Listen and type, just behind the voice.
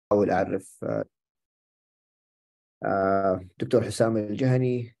أحاول أعرف دكتور حسام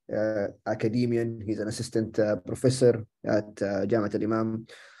الجهني, academician. He's an assistant professor at جامعة الإمام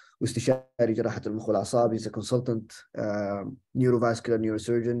واستشاري جراحة المخ والأعصاب. He's a consultant, neurovascular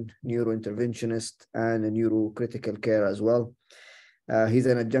neurosurgeon, neurointerventionist, and a neurocritical care as well. He's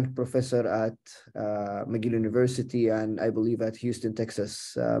an adjunct professor at McGill University and I believe at Houston,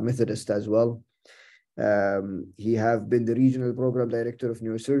 Texas Methodist as well. He have been the regional program director of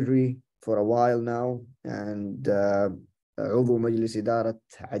neurosurgery for a while now, and عضو مجلس إدارة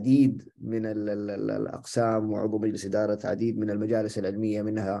عديد من الأقسام وعضو مجلس إدارة عديد من المجالس العلمية,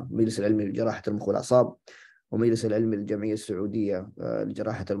 منها مجلس العلمي لجراحة المخ والأعصاب ومجلس العلمي للجمعية السعودية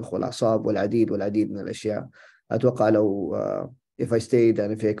لجراحة المخ والأعصاب والعديد من الأشياء. أتوقع لو if I stayed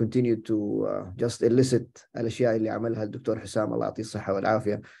and if I continued to just elicit الأشياء اللي عملها الدكتور حسام الله يعطيه الصحة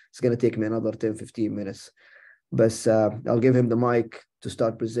والعافية, it's going to take me another 10-15 minutes. But I'll give him the mic to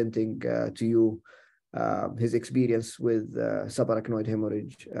start presenting to you his experience with subarachnoid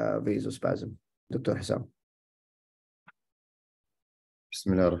hemorrhage vasospasm. Dr. Hassam.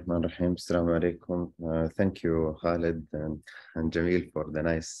 Bismillah ar-Rahman ar-Rahim. Assalamu alaikum. Thank you, Khalid and Jamil, for the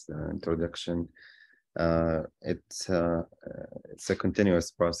nice introduction. It's a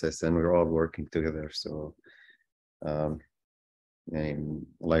continuous process and we're all working together. So,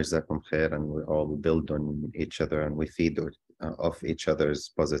 Allah Jazakum khair, and we all build on each other and we feed off each other's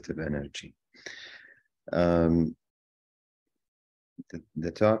positive energy.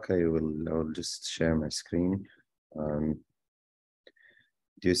 The talk, I will just share my screen. Do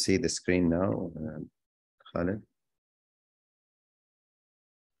you see the screen now, Khalid?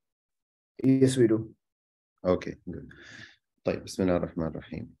 Yes, we do. Okay, good. طيب, Bismillah ar-Rahman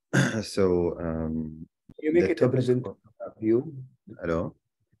ar-Rahim. So, can you make it a presentation view? Hello?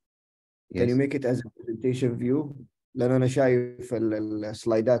 Can you make it as a presentation view? لأن أنا شايف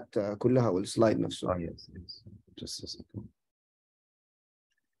السلايدات كلها والسلايد نفسه. Yes. Just a second.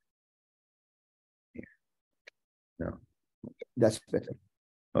 Here. No. That's better.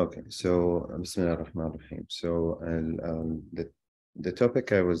 Okay, so Bismillah ar-Rahman ar-Rahim. So the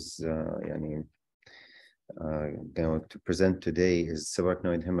topic I was going to present today is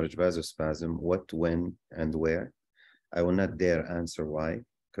subarachnoid hemorrhage vasospasm. What, when, and where. I will not dare answer why,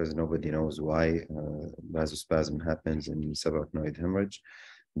 because nobody knows why vasospasm happens in subarachnoid hemorrhage,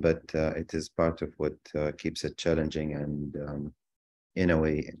 but it is part of what keeps it challenging and in a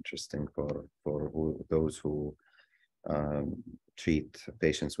way interesting for those who treat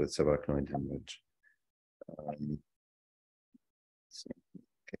patients with subarachnoid hemorrhage.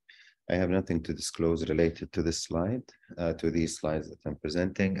 I have nothing to disclose related to this slide, to these slides that I'm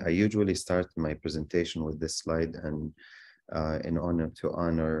presenting. I usually start my presentation with this slide, and in order to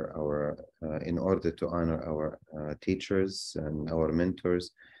honor our teachers and our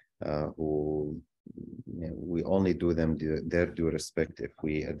mentors, who we only do them their due respect if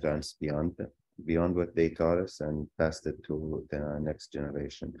we advance beyond what they taught us and passed it to the next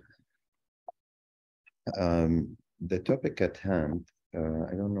generation. The topic at hand,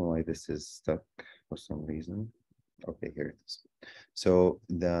 I don't know why this is stuck for some reason. Okay, here it is. So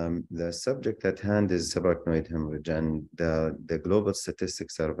the subject at hand is subarachnoid hemorrhage, and the global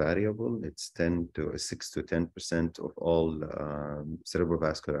statistics are variable. It's 6 to 10% of all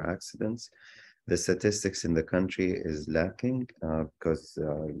cerebrovascular accidents. The statistics in the country is lacking because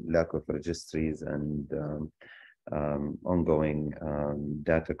lack of registries and ongoing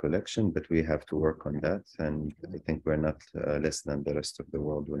data collection, but we have to work on that. And I think we're not less than the rest of the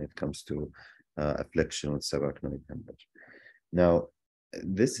world when it comes to affliction with subarachnoid hemorrhage. Now,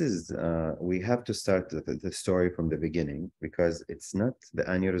 this is, we have to start the story from the beginning, because it's not the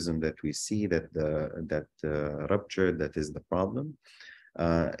aneurysm that we see that rupture that is the problem.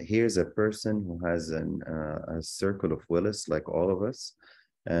 Here's a person who has a circle of Willis, like all of us.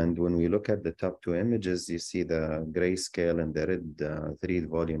 And when we look at the top two images, you see the grayscale and the red 3D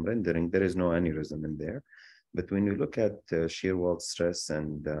volume rendering. There is no aneurysm in there. But when you look at shear wall stress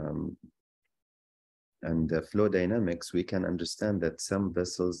and flow dynamics, we can understand that some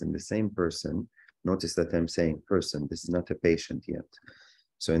vessels in the same person, notice that I'm saying person, this is not a patient yet.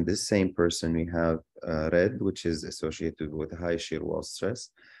 So in this same person, we have red, which is associated with high shear wall stress,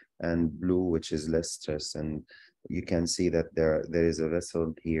 and blue, which is less stress. And you can see that there is a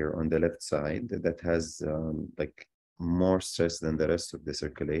vessel here on the left side that has like more stress than the rest of the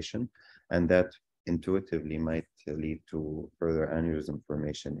circulation. And that intuitively might lead to further aneurysm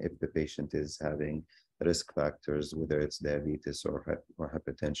formation if the patient is having risk factors, whether it's diabetes or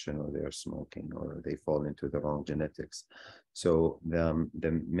hypertension, or they're smoking, or they fall into the wrong genetics. So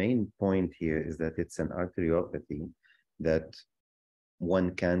the main point here is that it's an arteriopathy that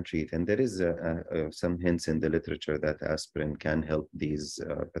one can treat. And there is some hints in the literature that aspirin can help these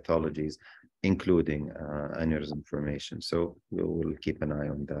pathologies, including aneurysm formation. So we'll keep an eye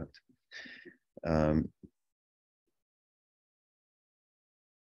on that.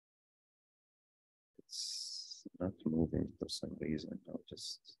 It's not moving for some reason. I'll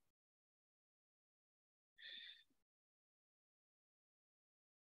just...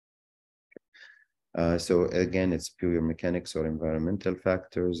 So again, it's pure mechanics or environmental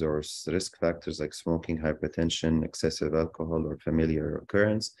factors or risk factors like smoking, hypertension, excessive alcohol, or familiar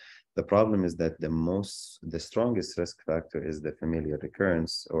occurrence. The problem is that the strongest risk factor is the familiar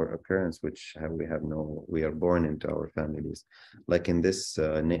recurrence or occurrence, which we are born into our families. Like in this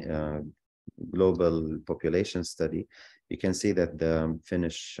global population study, you can see that the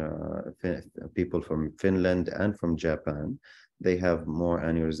people from Finland and from Japan, they have more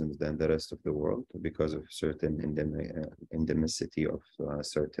aneurysms than the rest of the world because of certain endemicity of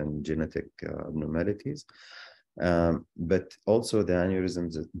certain genetic abnormalities. But also the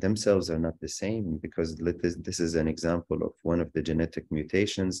aneurysms themselves are not the same, because this is an example of one of the genetic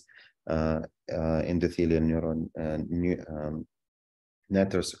mutations, endothelial neuron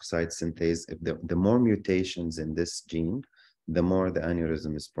nitrous oxide synthase. If the more mutations in this gene, the more the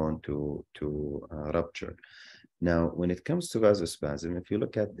aneurysm is prone to rupture. Now, when it comes to vasospasm, if you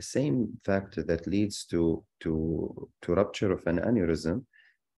look at the same factor that leads to rupture of an aneurysm,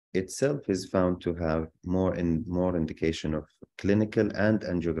 itself is found to have more indication of clinical and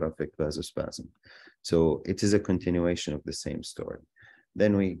angiographic vasospasm. So it is a continuation of the same story.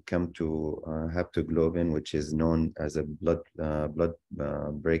 Then we come to haptoglobin, which is known as a blood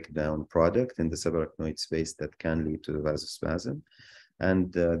breakdown product in the subarachnoid space that can lead to the vasospasm.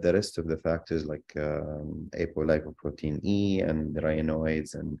 And the rest of the factors like apolipoprotein E and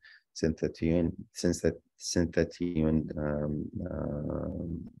rhinoids and synthetione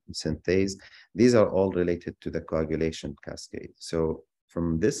synthase, these are all related to the coagulation cascade. So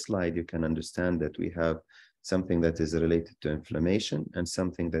from this slide, you can understand that we have something that is related to inflammation and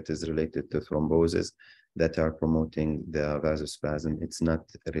something that is related to thrombosis that are promoting the vasospasm. It's not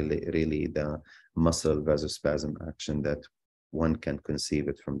really the muscle vasospasm action that one can conceive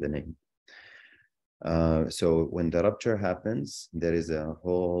it from the name. So when the rupture happens, there is a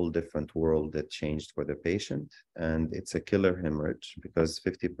whole different world that changed for the patient, and it's a killer hemorrhage because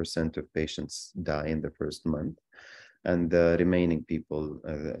 50% of patients die in the first month, and the remaining people,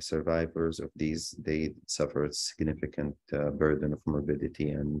 survivors of these, they suffer a significant burden of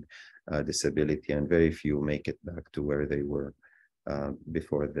morbidity and disability, and very few make it back to where they were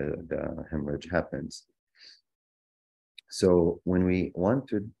before the hemorrhage happens. So when we want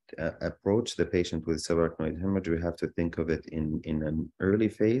to approach the patient with subarachnoid hemorrhage, we have to think of it in an early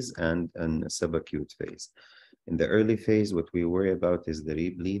phase and a subacute phase. In the early phase, what we worry about is the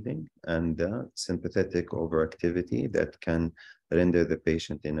rebleeding and the sympathetic overactivity that can render the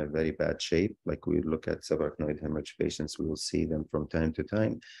patient in a very bad shape. Like we look at subarachnoid hemorrhage patients, we will see them from time to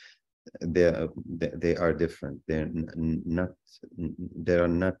time. They are different. There are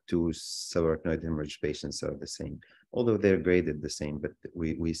not two subarachnoid hemorrhage patients are the same, although they're graded the same, but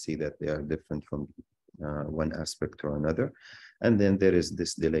we see that they are different from one aspect or another. And then there is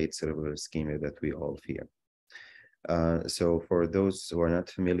this delayed cerebral ischemia that we all fear. So for those who are not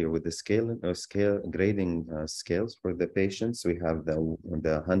familiar with the grading scales for the patients, we have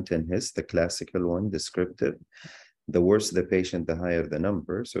the Hunt and His, the classical one, descriptive. The worse the patient, the higher the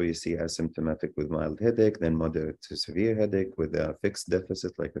number. So you see asymptomatic with mild headache, then moderate to severe headache with a fixed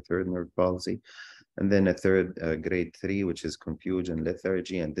deficit like a third nerve palsy, and then a third grade 3, which is confusion,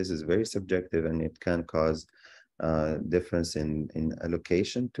 lethargy, and this is very subjective, and it can cause difference in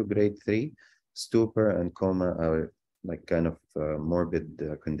allocation to grade 3. Stupor and coma are like kind of morbid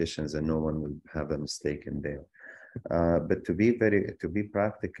conditions, and no one will have a mistake in there. But to be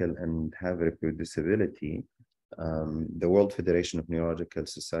practical and have reproducibility, the World Federation of Neurosurgical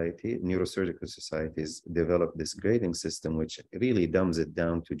Societies developed this grading system, which really dumbs it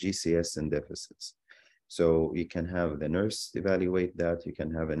down to GCS and deficits. So you can have the nurse evaluate that, you can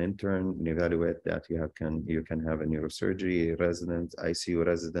have an intern evaluate that, you can have a neurosurgery resident, ICU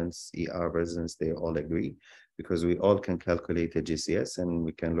residents, ER residents, they all agree, because we all can calculate a GCS and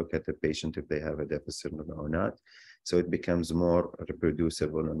we can look at the patient if they have a deficit or not. So it becomes more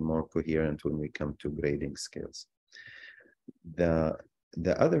reproducible and more coherent when we come to grading scales. The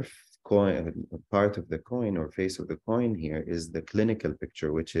other part of the coin or face of the coin here is the clinical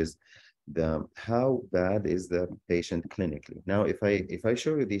picture, which is how bad is the patient clinically. Now, if I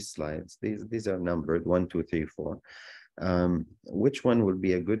show you these slides, these are numbered 1, 2, 3, 4. Which one will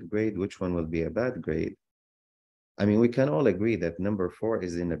be a good grade? Which one will be a bad grade? I mean, we can all agree that number 4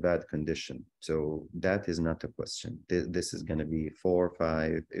 is in a bad condition. So that is not a question. This is going to be 4,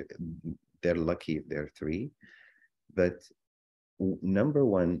 5. They're lucky if they're 3. But number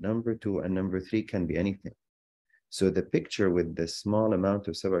 1, number 2, and number 3 can be anything. So the picture with the small amount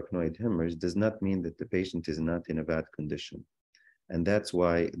of subarachnoid hemorrhage does not mean that the patient is not in a bad condition. And that's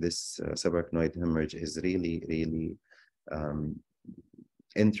why this subarachnoid hemorrhage is really, really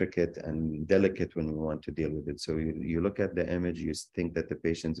intricate and delicate when we want to deal with it. So you look at the image, you think that the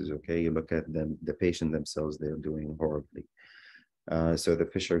patient is okay. You look at them, the patient themselves, they're doing horribly. So the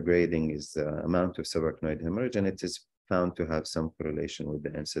Fisher grading is the amount of subarachnoid hemorrhage, and it is found to have some correlation with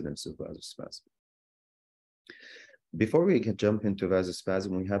the incidence of vasospasm. Before we can jump into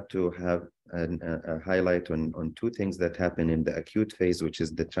vasospasm, we have to have a highlight on 2 things that happen in the acute phase, which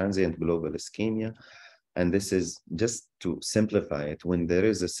is the transient global ischemia. And this is just to simplify it. When there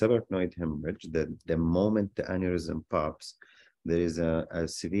is a subarachnoid hemorrhage, the moment the aneurysm pops, there is a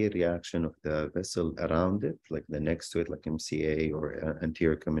severe reaction of the vessel around it, like the next to it, like MCA or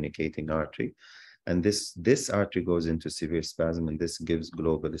anterior communicating artery. And this artery goes into severe spasm, and this gives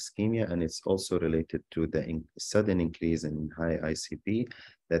global ischemia. And it's also related to the sudden increase in high ICP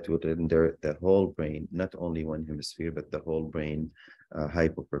that would render the whole brain, not only one hemisphere, but the whole brain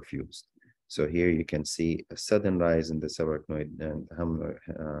hypoperfused. So here you can see a sudden rise in the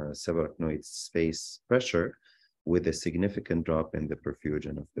subarachnoid space pressure with a significant drop in the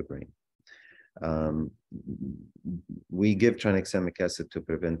perfusion of the brain. We give tranexamic acid to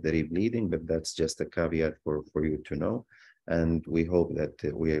prevent the rebleeding, but that's just a caveat for you to know. And we hope that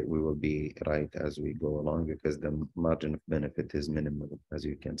we will be right as we go along, because the margin of benefit is minimal, as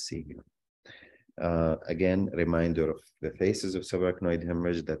you can see here. Again, reminder of the phases of subarachnoid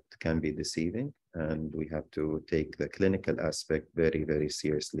hemorrhage that can be deceiving, and we have to take the clinical aspect very, very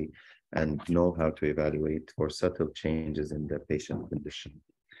seriously and know how to evaluate for subtle changes in the patient condition.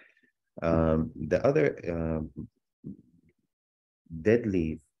 The other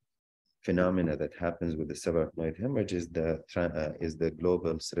deadly phenomena that happens with the subarachnoid hemorrhage is the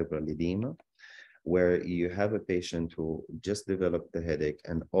global cerebral edema, where you have a patient who just developed the headache,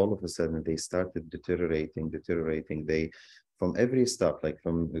 and all of a sudden they started deteriorating. They, from every stop, like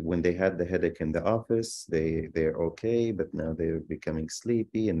from when they had the headache in the office, they're okay, but now they're becoming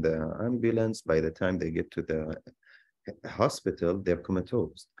sleepy in the ambulance. By the time they get to the hospital, they're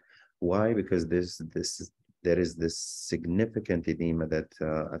comatose. Why? Because there is this significant edema that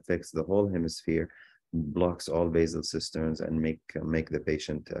affects the whole hemisphere, blocks all basal cisterns, and make the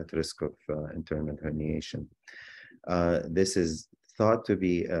patient at risk of internal herniation. This is thought to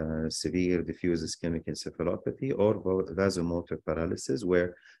be severe diffuse ischemic encephalopathy or vasomotor paralysis,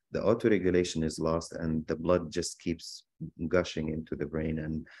 where the autoregulation is lost and the blood just keeps gushing into the brain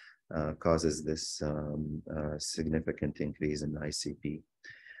and causes this significant increase in ICP.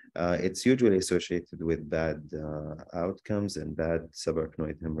 It's usually associated with bad outcomes and bad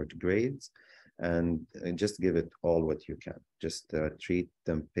subarachnoid hemorrhage grades. And just give it all what you can. Just treat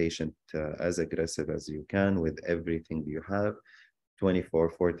the patient as aggressive as you can with everything you have. 24,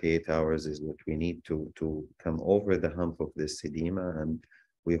 48 hours is what we need to come over the hump of this edema, and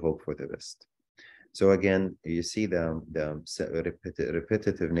we hope for the best. So again, you see the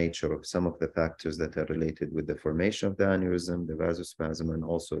repetitive nature of some of the factors that are related with the formation of the aneurysm, the vasospasm, and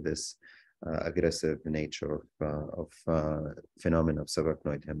also this aggressive nature of phenomena of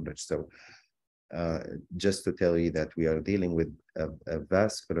subarachnoid hemorrhage. So just to tell you that we are dealing with a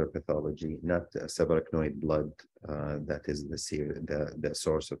vascular pathology, not a subarachnoid blood that is the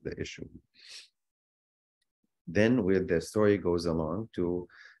source of the issue. Then where the story goes along to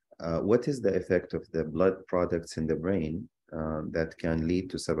what is the effect of the blood products in the brain that can lead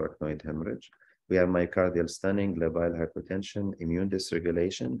to subarachnoid hemorrhage? We have myocardial stunning, labile hypertension, immune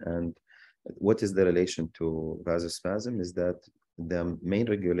dysregulation, and what is the relation to vasospasm is that the main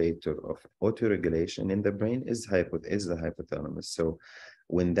regulator of autoregulation in the brain is the hypothalamus. So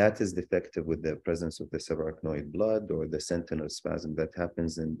when that is defective with the presence of the subarachnoid blood or the sentinel spasm that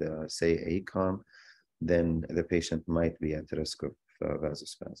happens in the, say, ACOM, then the patient might be at risk of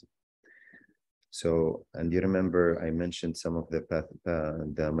vasospasm. So, and you remember I mentioned some of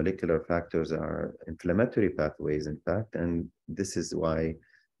the molecular factors are inflammatory pathways, in fact, and this is why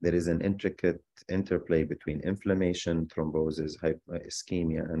there is an intricate interplay between inflammation, thrombosis,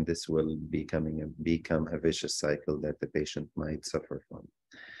 ischemia, and this will become a vicious cycle that the patient might suffer from.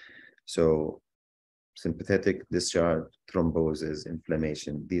 So sympathetic discharge, thrombosis,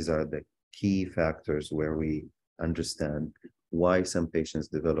 inflammation, these are the key factors where we understand why some patients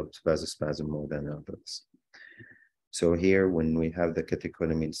develop vasospasm more than others. So here, when we have the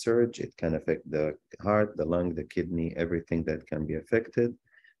catecholamine surge, it can affect the heart, the lung, the kidney, everything that can be affected.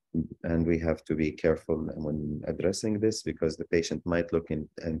 And we have to be careful when addressing this because the patient might look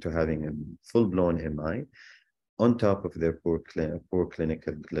into having a full-blown MI on top of their poor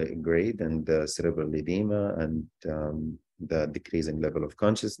clinical grade and cerebral edema and the decreasing level of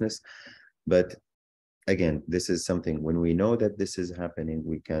consciousness. But again, this is something, when we know that this is happening,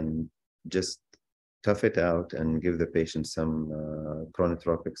 we can just tough it out and give the patient some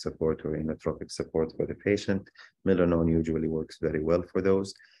chronotropic support or inotropic support for the patient. Melanon usually works very well for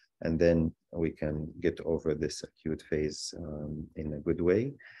those. And then we can get over this acute phase in a good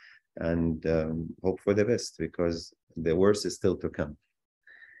way and hope for the best because the worst is still to come.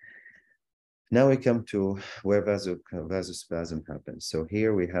 Now we come to where vasospasm happens. So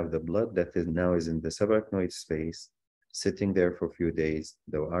here we have the blood that now is in the subarachnoid space, sitting there for a few days.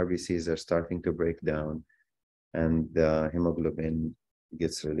 The RBCs are starting to break down and the hemoglobin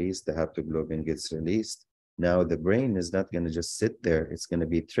gets released, the haptoglobin gets released. Now the brain is not going to just sit there. It's going to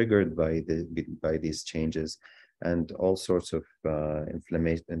be triggered by these changes and all sorts of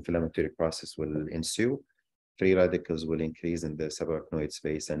inflammatory process will ensue. Free radicals will increase in the subarachnoid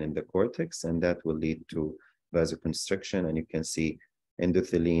space and in the cortex, and that will lead to vasoconstriction. And you can see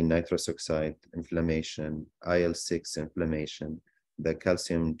endothelin, nitrous oxide inflammation, IL-6 inflammation. The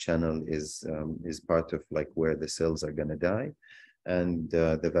calcium channel is part of like where the cells are going to die. And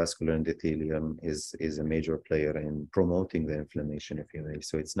the vascular endothelium is a major player in promoting the inflammation, if you may.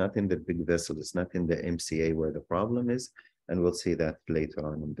 So it's not in the big vessel, it's not in the MCA where the problem is, and we'll see that later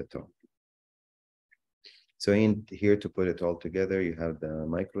on in the talk. So in here to put it all together, you have the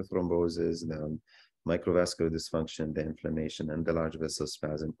microthrombosis, the microvascular dysfunction, the inflammation, and the large vessel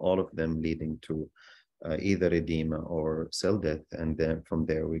spasm, all of them leading to either edema or cell death. And then from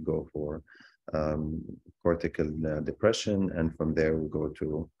there we go for cortical depression, and from there we go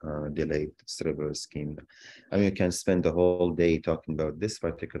to delayed cerebral ischemia. I mean, you can spend the whole day talking about this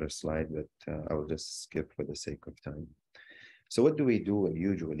particular slide, but I will just skip for the sake of time. So what do we do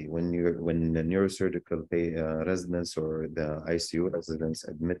usually when the neurosurgical residents or the ICU residents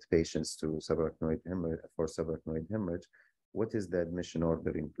admit patients to subarachnoid hemorrhage? What is the admission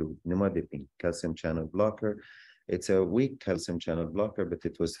order include? Nimodipine, calcium channel blocker. It's a weak calcium channel blocker, but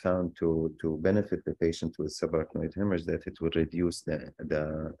it was found to benefit the patient with subarachnoid hemorrhage, that it would reduce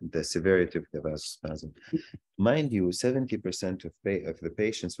the severity of the vasospasm. Mind you, 70% of the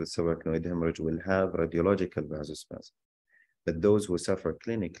patients with subarachnoid hemorrhage will have radiological vasospasm, but those who suffer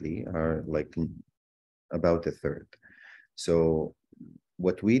clinically are like about a third. So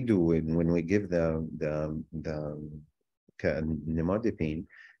what we do when we give the nimodipine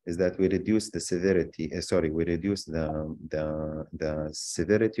is that we reduce the severity, we reduce the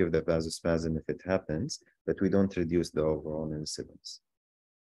severity of the vasospasm if it happens, but we don't reduce the overall incidence.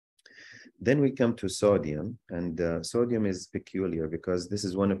 Then we come to sodium, and sodium is peculiar because this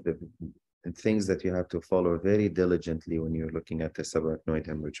is one of the things that you have to follow very diligently when you're looking at the subarachnoid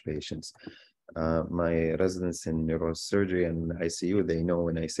hemorrhage patients. My residents in neurosurgery and ICU, they know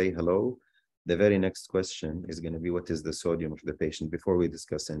when I say hello, the very next question is going to be, what is the sodium of the patient, before we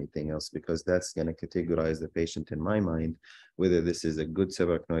discuss anything else, because that's going to categorize the patient in my mind, whether this is a good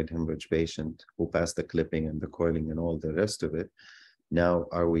subarachnoid hemorrhage patient who passed the clipping and the coiling and all the rest of it. Now,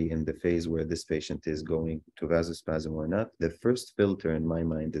 are we in the phase where this patient is going to vasospasm or not? The first filter in my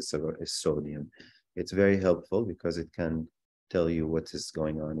mind is sodium. It's very helpful because it can tell you what is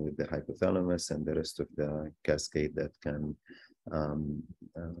going on with the hypothalamus and the rest of the cascade that can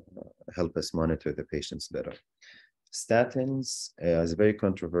help us monitor the patients better. Statins is very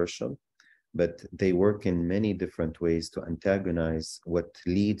controversial, but they work in many different ways to antagonize what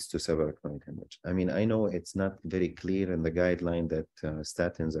leads to subarachnoid hemorrhage. I mean, I know it's not very clear in the guideline that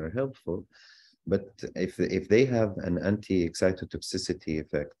statins are helpful, but if they have an anti-excitotoxicity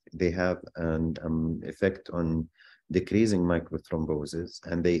effect, they have an effect on decreasing microthrombosis,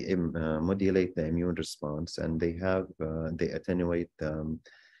 and they modulate the immune response, and they attenuate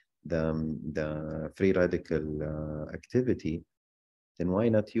the free radical activity, then why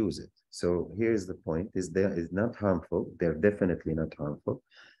not use it? So here's the point: is not harmful. They're definitely not harmful,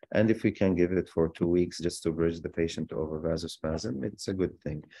 and if we can give it for 2 weeks just to bridge the patient over vasospasm, it's a good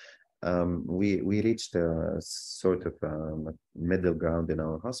thing. We reached a sort of middle ground in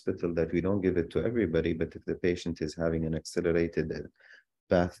our hospital that we don't give it to everybody, but if the patient is having an accelerated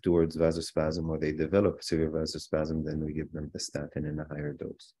path towards vasospasm or they develop severe vasospasm, then we give them the statin in a higher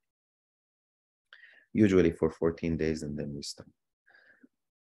dose, usually for 14 days, and then we stop.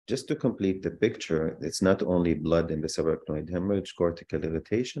 Just to complete the picture, it's not only blood in the subarachnoid hemorrhage, cortical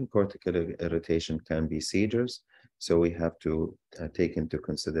irritation. Cortical irritation can be seizures. So we have to take into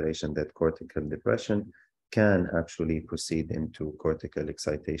consideration that cortical depression can actually proceed into cortical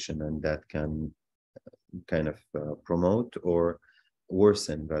excitation, and that can kind of promote or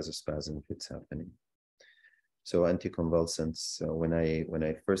worsen vasospasm if it's happening. So anticonvulsants, when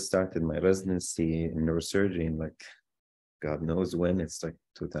I first started my residency in neurosurgery, in like God knows when, it's like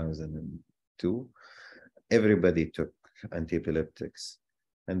 2002, everybody took antiepileptics.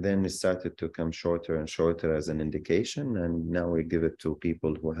 And then it started to come shorter and shorter as an indication. And now we give it to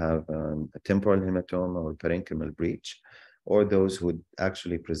people who have a temporal hematoma or parenchymal breach, or those who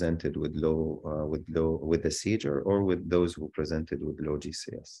actually presented with with a seizure, or with those who presented with low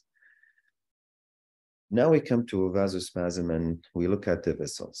GCS. Now we come to vasospasm and we look at the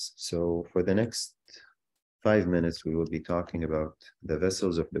vessels. So for the next 5 minutes, we will be talking about the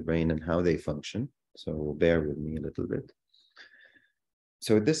vessels of the brain and how they function. So bear with me a little bit.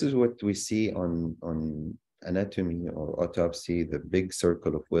 So this is what we see on anatomy or autopsy, the big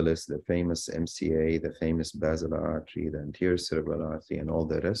circle of Willis, the famous MCA, the famous basilar artery, the anterior cerebral artery, and all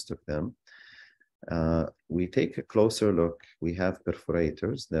the rest of them. We take a closer look. We have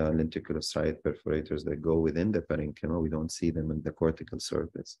perforators, the lenticulostriate perforators that go within the parenchyma. We don't see them in the cortical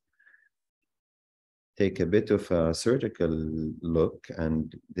surface. Take a bit of a surgical look,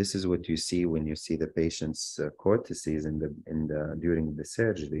 and this is what you see when you see the patient's cortices during the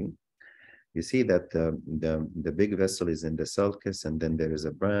surgery. You see that the big vessel is in the sulcus, and then there is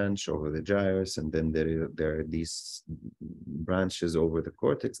a branch over the gyrus, and then there are these branches over the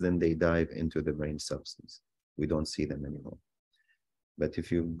cortex. Then they dive into the brain substance. We don't see them anymore. But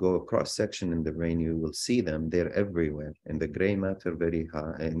if you go cross section in the brain, you will see them. They're everywhere. In the gray matter very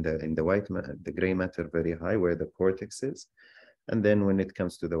high, in the white matter, the gray matter very high where the cortex is. And then when it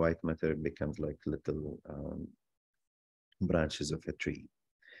comes to the white matter, it becomes like little branches of a tree.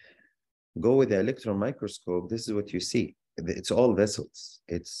 Go with the electron microscope, this is what you see. It's all vessels.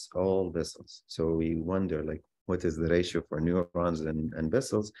 It's all vessels. So we wonder, like, what is the ratio for neurons and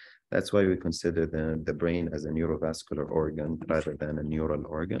vessels? That's why we consider the brain as a neurovascular organ rather than a neural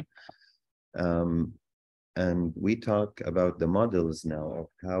organ. And we talk about the models now of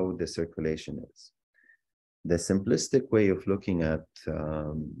how the circulation is. The simplistic way of looking at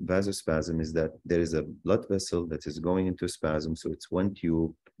vasospasm is that there is a blood vessel that is going into spasm. So it's one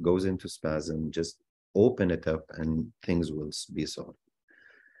tube, goes into spasm, just open it up and things will be solved.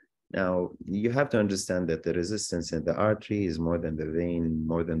 Now, you have to understand that the resistance in the artery is more than the vein,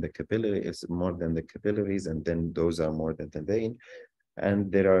 more than the capillary, it's more than the capillaries, and then those are more than the vein. And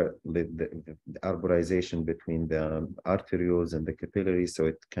there are the arborization between the arterioles and the capillaries, so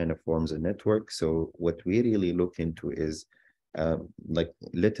it kind of forms a network. So what we really look into is like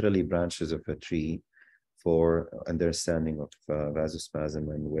literally branches of a tree for understanding of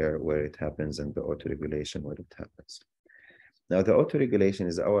vasospasm and where it happens, and the autoregulation where it happens. Now, the autoregulation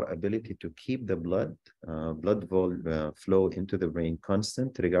is our ability to keep the blood flow into the brain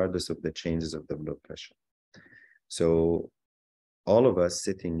constant, regardless of the changes of the blood pressure. So all of us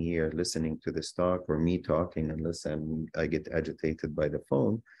sitting here listening to this talk, or me talking, unless I get agitated by the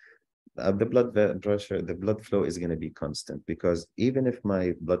phone, the blood flow is going to be constant, because even if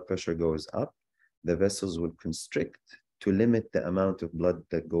my blood pressure goes up, the vessels will constrict to limit the amount of blood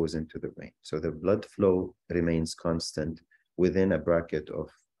that goes into the brain. So the blood flow remains constant within a bracket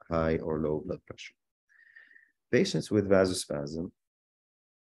of high or low blood pressure. Patients with vasospasm,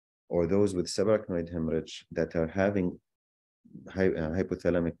 or those with subarachnoid hemorrhage that are having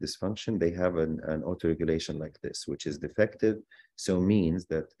hypothalamic dysfunction, they have an autoregulation like this, which is defective. So means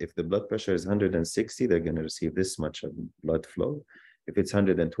that if the blood pressure is 160, they're going to receive this much of blood flow. If it's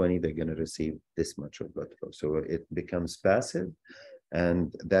 120, they're going to receive this much of blood flow. So it becomes passive,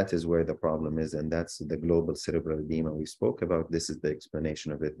 and that is where the problem is. And that's the global cerebral edema we spoke about. This is the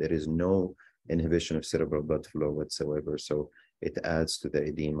explanation of it. There is no inhibition of cerebral blood flow whatsoever. So it adds to the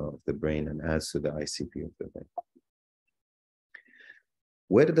edema of the brain and adds to the ICP of the brain.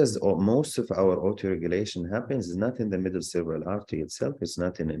 Where does most of our autoregulation happens is not in the middle cerebral artery itself. It's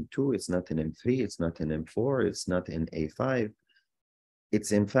not in M2, it's not in M3, it's not in M4, it's not in A5.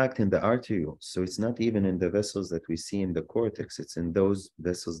 It's in fact in the arterioles. So it's not even in the vessels that we see in the cortex. It's in those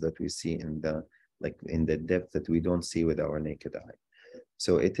vessels that we see in the depth that we don't see with our naked eye.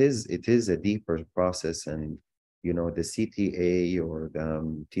 So it is a deeper process. And you know, the CTA or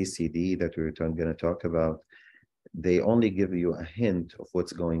the TCD that we're going to talk about, they only give you a hint of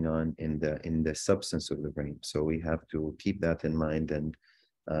what's going on in the substance of the brain. So we have to keep that in mind and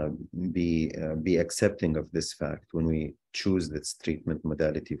be accepting of this fact when we choose this treatment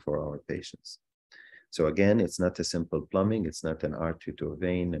modality for our patients. So again, it's not a simple plumbing, it's not an artery to a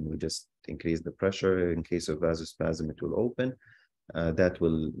vein, and we just increase the pressure. In case of vasospasm, it will open.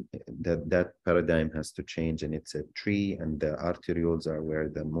 That paradigm has to change, and it's a tree, and the arterioles are where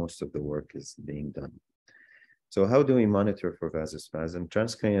the most of the work is being done. So how do we monitor for vasospasm?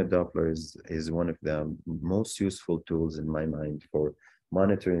 Transcranial Doppler is one of the most useful tools in my mind for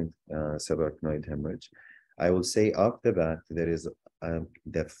monitoring subarachnoid hemorrhage. I will say off the bat, there is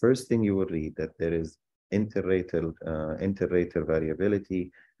the first thing you will read that there is interrater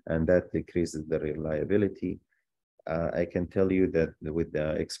variability, and that decreases the reliability. I can tell you that with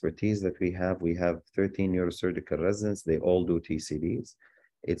the expertise that we have 13 neurosurgical residents. They all do TCDs.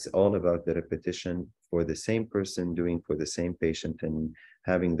 It's all about the repetition for the same person doing for the same patient and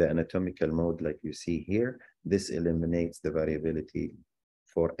having the anatomical mode like you see here. This eliminates the variability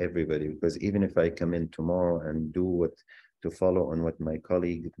for everybody, because even if I come in tomorrow and do to follow on what my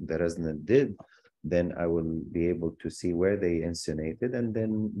colleague, the resident, did, then I will be able to see where they insinuated and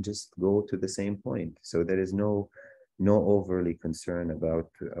then just go to the same point. So there is no overly concern about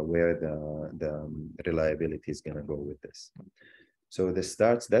where the reliability is going to go with this. So the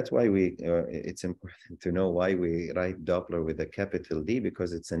starts, that's why it's important to know why we write Doppler with a capital D,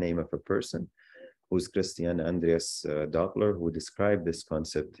 because it's the name of a person who's Christian Andreas Doppler, who described this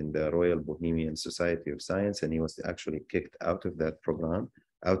concept in the Royal Bohemian Society of Science, and he was actually kicked out of that program,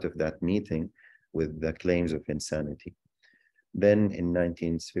 out of that meeting, with the claims of insanity. Then in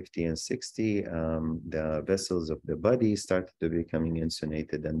 1950 and 60, the vessels of the body started to becoming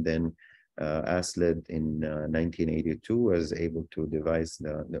insunated, and then Asled in 1982 was able to devise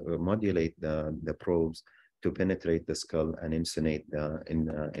modulate the probes to penetrate the skull and insunate the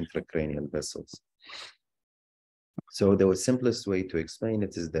intracranial vessels. So the simplest way to explain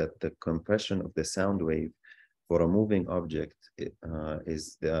it is that the compression of the sound wave for a moving object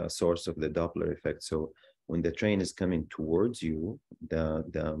is the source of the Doppler effect. So when the train is coming towards you,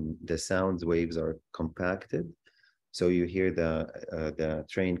 the sound waves are compacted. So you hear the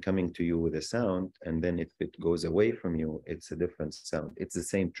train coming to you with a sound, and then if it goes away from you, it's a different sound. It's the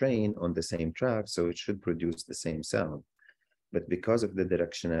same train on the same track, so it should produce the same sound. But because of the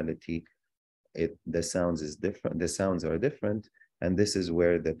directionality, the sounds are different, and this is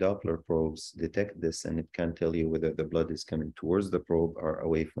where the Doppler probes detect this, and it can tell you whether the blood is coming towards the probe or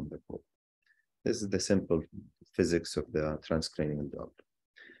away from the probe. This is the simple physics of the transcranial Doppler.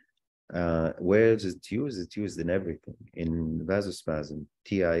 Where is it used? It's used in everything. In vasospasm,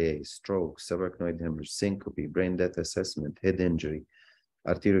 TIA, stroke, subarachnoid hemorrhage, syncope, brain death assessment, head injury,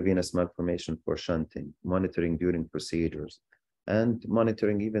 arteriovenous malformation for shunting, monitoring during procedures, and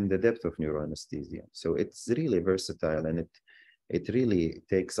monitoring even the depth of neuroanesthesia. So it's really versatile, and it really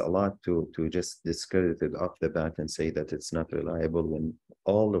takes a lot to just discredit it off the bat and say that it's not reliable when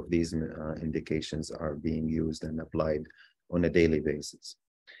all of these indications are being used and applied on a daily basis.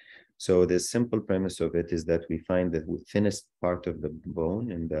 So the simple premise of it is that we find the thinnest part of the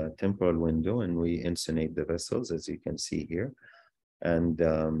bone in the temporal window, and we insunate the vessels, as you can see here. And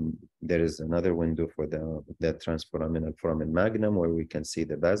there is another window for the transforaminal foramen magnum, where we can see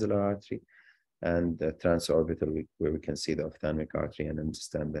the basilar artery, and the transorbital, where we can see the ophthalmic artery and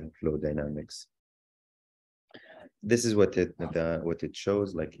understand the flow dynamics. This is what it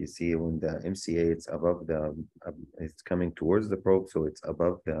shows. Like you see, when the MCA, it's above it's coming towards the probe, so it's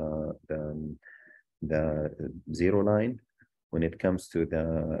above the zero line. When it comes to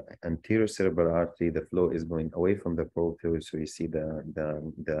the anterior cerebral artery, the flow is going away from the probe, so you see the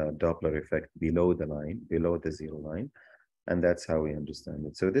Doppler effect below the line, below the zero line, and that's how we understand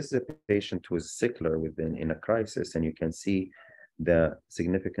it. So this is a patient who is sickler in a crisis, and you can see the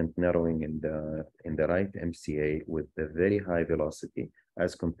significant narrowing in the right MCA with the very high velocity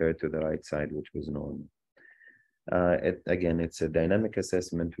as compared to the right side, which was normal. Again, it's a dynamic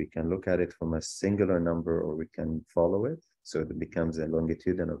assessment. We can look at it from a singular number, or we can follow it. So it becomes a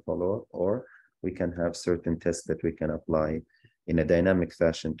longitudinal follow-up, or we can have certain tests that we can apply in a dynamic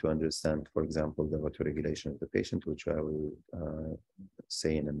fashion to understand, for example, the autoregulation of the patient, which I will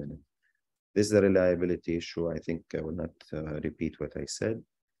say in a minute. This is a reliability issue. I think I will not repeat what I said.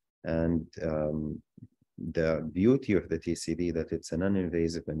 And the beauty of the TCD, that it's a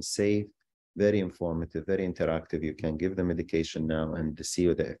non-invasive and safe, very informative, very interactive. You can give the medication now and see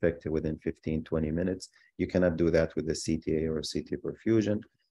the effect within 15, 20 minutes. You cannot do that with a CTA or a CT perfusion.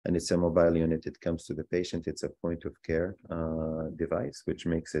 And it's a mobile unit. It comes to the patient. It's a point of care device, which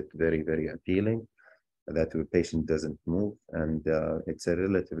makes it very, very appealing that the patient doesn't move. And it's a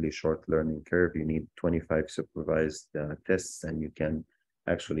relatively short learning curve. You need 25 supervised tests, and you can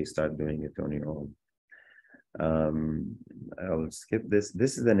actually start doing it on your own. I'll skip this.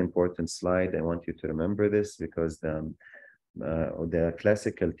 This is an important slide. I want you to remember this because the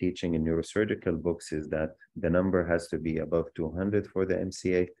classical teaching in neurosurgical books is that the number has to be above 200 for the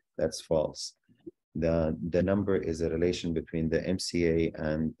MCA. That's false. The number is a relation between the MCA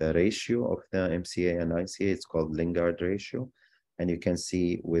and the ratio of the MCA and ICA. It's called Lingard ratio. And you can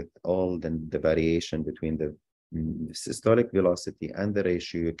see with all the variation between the systolic velocity and the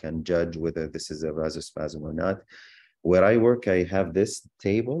ratio, you can judge whether this is a vasospasm or not. Where I work, I have this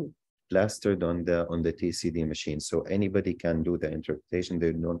table plastered on the TCD machine. So anybody can do the interpretation.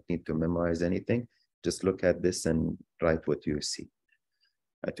 They don't need to memorize anything. Just look at this and write what you see.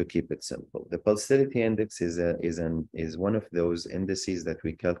 To keep it simple, the pulsatility index is one of those indices that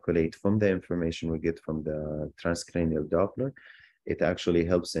we calculate from the information we get from the transcranial Doppler. It actually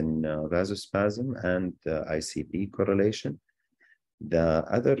helps in vasospasm and ICP correlation. The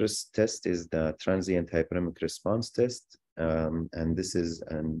other test is the transient hyperemic response test, and this is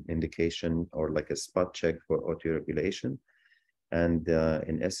an indication or like a spot check for autoregulation. And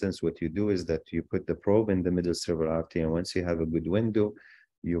in essence, what you do is that you put the probe in the middle cerebral artery, and once you have a good window,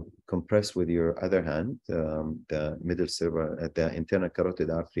 you compress with your other hand the middle cerebral, the internal carotid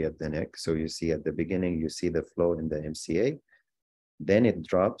artery at the neck. So you see at the beginning, you see the flow in the MCA. Then it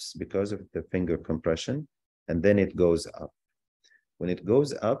drops because of the finger compression, and then it goes up. When it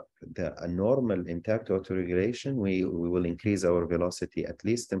goes up, a normal intact autoregulation, we will increase our velocity at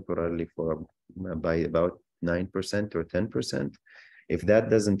least temporarily by about 9% or 10%. If that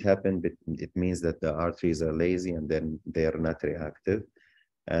doesn't happen, it means that the arteries are lazy and then they are not reactive.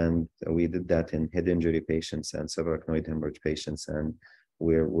 And we did that in head injury patients and subarachnoid hemorrhage patients, and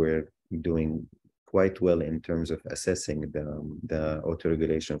we're doing quite well in terms of assessing the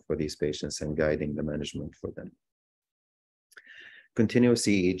autoregulation for these patients and guiding the management for them. Continuous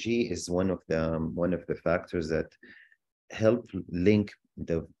EEG is one of the factors that help link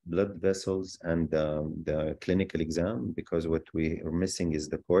the blood vessels and the clinical exam, because what we are missing is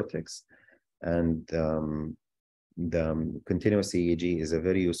the cortex. And the continuous EEG is a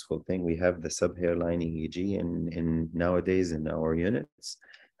very useful thing. We have the subhairline EEG in nowadays in our units,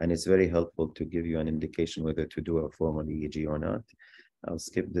 and it's very helpful to give you an indication whether to do a formal EEG or not. I'll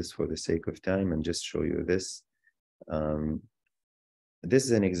skip this for the sake of time and just show you this. This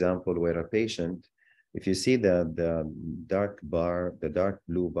is an example where a patient, if you see the dark bar, the dark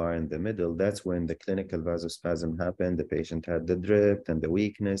blue bar in the middle, that's when the clinical vasospasm happened. The patient had the drift and the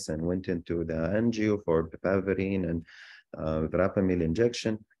weakness and went into the angio for piperine and verapamil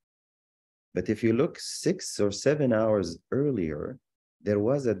injection. But if you look 6 or 7 hours earlier, there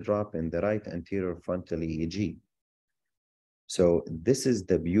was a drop in the right anterior frontal EEG. So this is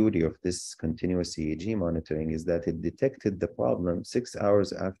the beauty of this continuous EEG monitoring, is that it detected the problem 6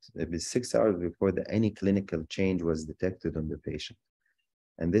 hours before any clinical change was detected on the patient.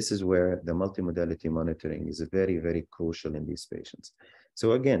 And this is where the multimodality monitoring is very, very crucial in these patients.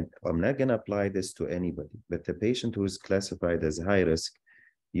 So again, I'm not going to apply this to anybody, but the patient who is classified as high risk,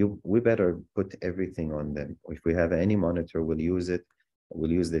 we better put everything on them. If we have any monitor, we'll use it. We'll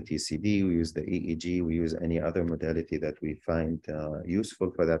use the TCD, we use the EEG, we use any other modality that we find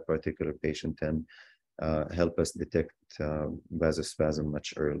useful for that particular patient and help us detect vasospasm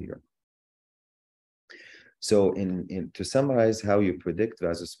much earlier. So to summarize how you predict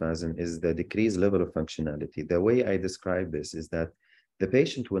vasospasm is the decreased level of functionality. The way I describe this is that the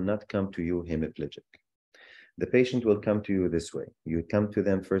patient will not come to you hemiplegic. The patient will come to you this way. You come to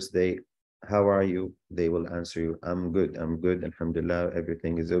them first day, how are you? They will answer you, I'm good, alhamdulillah,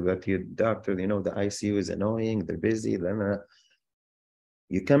 everything is okay. Doctor, the ICU is annoying, they're busy.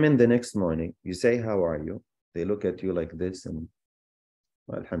 You come in the next morning, you say, how are you? They look at you like this and,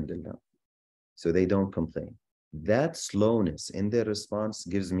 well, alhamdulillah. So they don't complain. That slowness in their response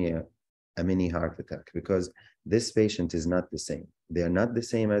gives me a mini heart attack, because this patient is not the same. They're not the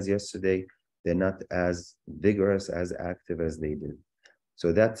same as yesterday. They're not as vigorous, as active as they did.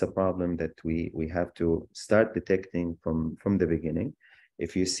 So that's a problem that we have to start detecting from the beginning.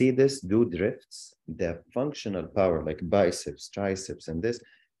 If you see this, do drifts, the functional power like biceps, triceps, and this,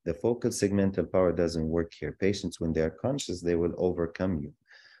 the focal segmental power doesn't work here. Patients, when they are conscious, they will overcome you.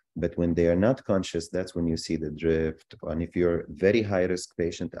 But when they are not conscious, that's when you see the drift. And if you're a very high-risk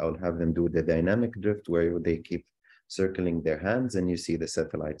patient, I'll have them do the dynamic drift where they keep circling their hands and you see the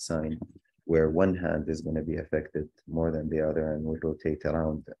satellite sign, where one hand is going to be affected more than the other and will rotate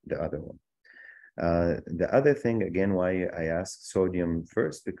around the other one. The other thing, again, why I ask sodium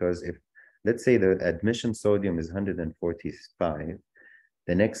first, because if, let's say the admission sodium is 145,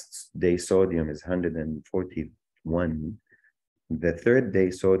 the next day sodium is 141, the third day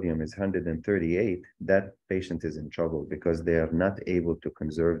sodium is 138, that patient is in trouble because they are not able to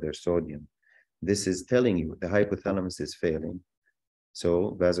conserve their sodium. This is telling you the hypothalamus is failing,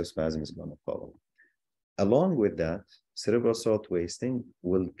 so vasospasm is going to follow. Along with that, cerebral salt wasting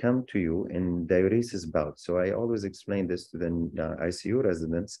will come to you in diuresis bouts. So I always explain this to the ICU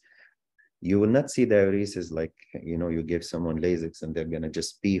residents. You will not see diuresis like, you give someone Lasix and they're going to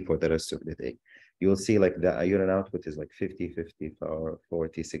just pee for the rest of the day. You'll see like the urine output is like 50, 50,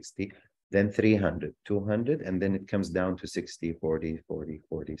 40, 60, then 300, 200, and then it comes down to 60, 40, 40,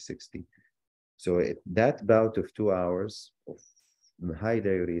 40, 60. So that bout of 2 hours of high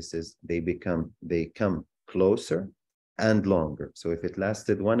diuresis, they come closer and longer. So if it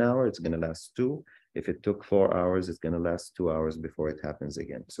lasted 1 hour, it's going to last 2. If it took 4 hours, it's going to last 2 hours before it happens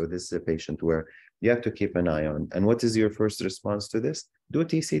again. So this is a patient where you have to keep an eye on. And what is your first response to this? Do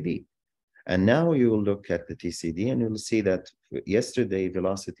TCD. And now you will look at the TCD and you'll see that yesterday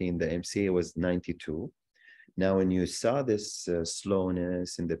velocity in the MCA was 92. Now, when you saw this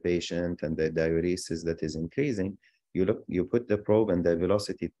slowness in the patient and the diuresis that is increasing, you put the probe and the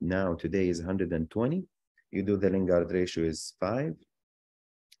velocity now today is 120. You do the Lingard ratio is 5.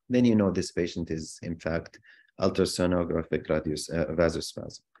 Then you know this patient is in fact ultrasonographic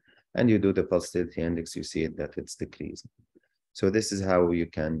vasospasm. And you do the pulsatility index, you see that it's decreasing. So this is how you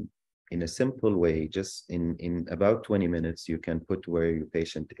can, in a simple way, just in about 20 minutes, you can put where your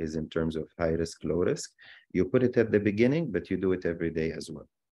patient is in terms of high risk, low risk. You put it at the beginning, but you do it every day as well.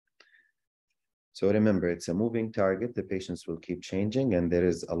 So remember, it's a moving target. The patients will keep changing, and there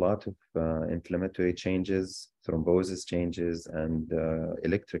is a lot of inflammatory changes, thrombosis changes, and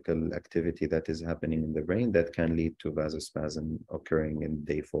electrical activity that is happening in the brain that can lead to vasospasm occurring in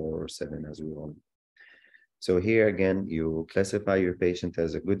day 4 or 7, as we all know. So here again, you classify your patient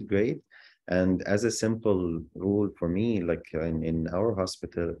as a good grade. And as a simple rule for me, like in our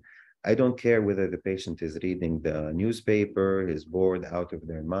hospital, I don't care whether the patient is reading the newspaper, is bored out of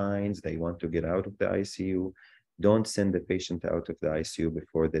their minds, they want to get out of the ICU. Don't send the patient out of the ICU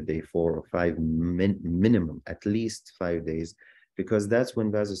before the day 4 or 5 minimum, at least 5 days, because that's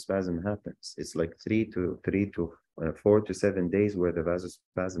when vasospasm happens. It's like 4 to 7 days where the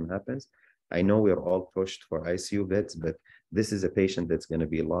vasospasm happens. I know we're all pushed for ICU beds, but this is a patient that's going to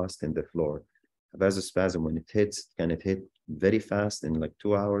be lost in the floor. Vasospasm, when it hits, can it hit very fast in like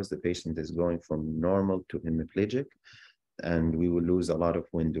 2 hours? The patient is going from normal to hemiplegic, and we will lose a lot of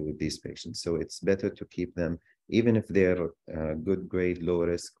window with these patients. So it's better to keep them, even if they're good grade, low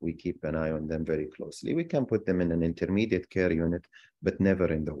risk, we keep an eye on them very closely. We can put them in an intermediate care unit, but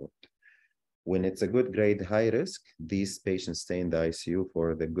never in the ward. When it's a good grade, high risk, these patients stay in the ICU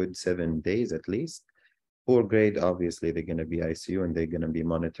for the good 7 days at least. Poor grade, obviously, they're going to be ICU and they're going to be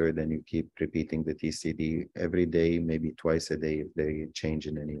monitored, and you keep repeating the TCD every day, maybe twice a day if they change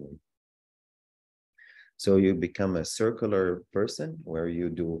in any way. So you become a circular person where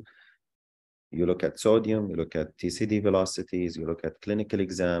you look at sodium, you look at TCD velocities, you look at clinical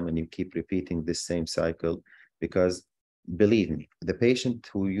exam, and you keep repeating this same cycle, because believe me, the patient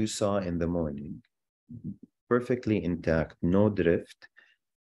who you saw in the morning, perfectly intact, no drift,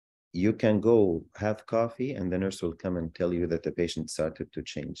 you can go have coffee and the nurse will come and tell you that the patient started to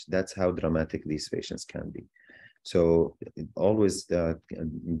change. That's how dramatic these patients can be. So always do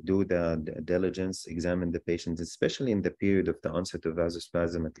the diligence, examine the patients, especially in the period of the onset of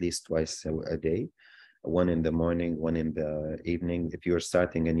vasospasm, at least twice a day, one in the morning, one in the evening. If you're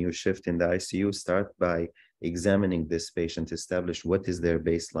starting a new shift in the ICU, start by examining this patient, establish what is their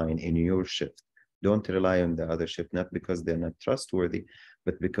baseline in your shift. Don't rely on the other shift, not because they're not trustworthy,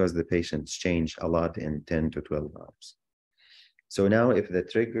 but because the patients change a lot in 10 to 12 hours. So now if the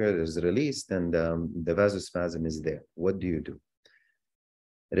trigger is released and the vasospasm is there, what do you do?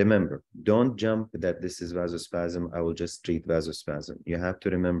 Remember, don't jump that this is vasospasm, I will just treat vasospasm. You have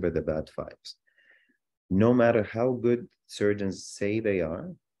to remember the bad 5s. No matter how good surgeons say they are,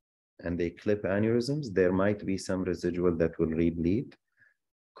 and they clip aneurysms, there might be some residual that will rebleed.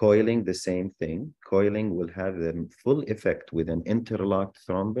 Coiling, the same thing. Coiling will have the full effect with an interlocked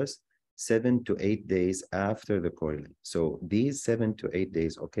thrombus 7 to 8 days after the coiling. So these 7 to 8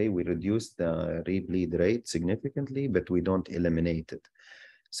 days, okay, we reduce the rebleed rate significantly, but we don't eliminate it.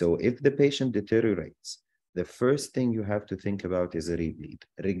 So if the patient deteriorates, the first thing you have to think about is a rebleed,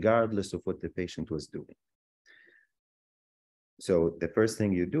 regardless of what the patient was doing. So the first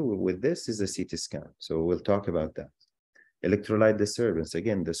thing you do with this is a CT scan. So we'll talk about that. Electrolyte disturbance.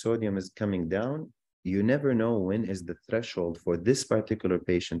 Again, the sodium is coming down. You never know when is the threshold for this particular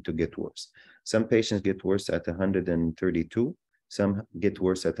patient to get worse. Some patients get worse at 132. Some get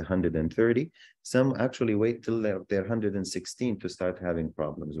worse at 130. Some actually wait till they're 116 to start having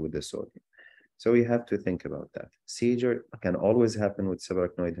problems with the sodium. So you have to think about that. Seizure can always happen with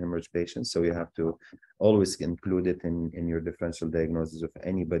subarachnoid hemorrhage patients, so you have to always include it in your differential diagnosis of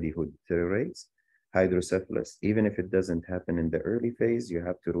anybody who deteriorates. Hydrocephalus, even if it doesn't happen in the early phase, you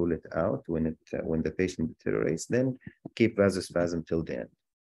have to rule it out when the patient deteriorates, then keep vasospasm till the end.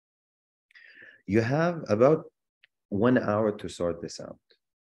 You have about 1 hour to sort this out.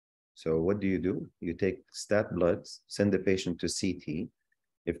 So what do? You take stat bloods, send the patient to CT.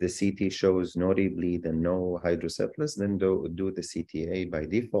 If the CT shows no rebleed and no hydrocephalus, then do the CTA by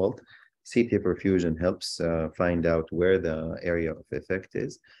default. CT perfusion helps find out where the area of effect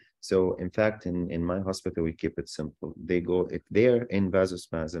is. So in fact, in my hospital, we keep it simple. They go, if they're in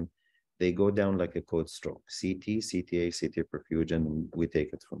vasospasm, they go down like a code stroke. CT, CTA, CT perfusion, and we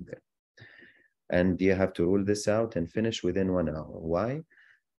take it from there. And you have to rule this out and finish within 1 hour. Why?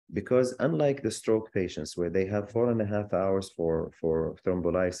 Because unlike the stroke patients where they have 4.5 hours for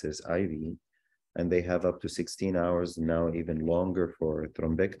thrombolysis IV, and they have up to 16 hours, now even longer for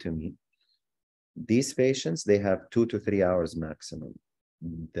thrombectomy, these patients, they have 2 to 3 hours maximum.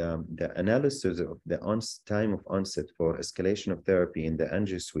 The analysis of the time of onset for escalation of therapy in the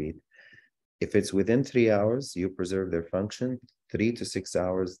angio suite, if it's within 3 hours, you preserve their function. 3 to 6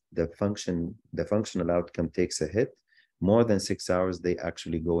 hours, the functional outcome takes a hit. More than 6 hours, they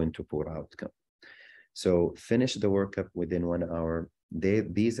actually go into poor outcome. So finish the workup within 1 hour.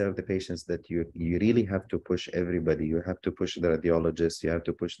 These are the patients that you really have to push everybody. You have to push the radiologist. You have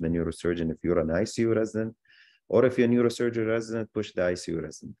to push the neurosurgeon if you're an ICU resident. Or if you're a neurosurgery resident, push the ICU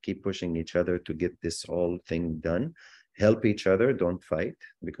resident. Keep pushing each other to get this whole thing done. Help each other, don't fight,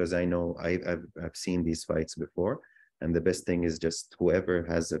 because I know I've seen these fights before. And the best thing is just whoever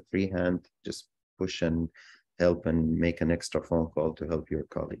has a free hand, just push and help and make an extra phone call to help your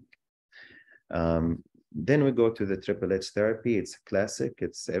colleague. Then we go to the triple H therapy. It's classic,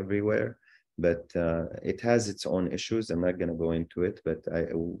 it's everywhere, but it has its own issues. I'm not going to go into it, but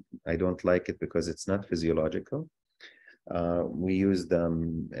I don't like it because it's not physiological. We use the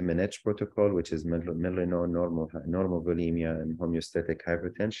MNH protocol, which is milrinone, normal volemia, and homeostatic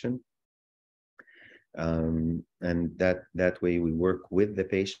hypertension. And that way we work with the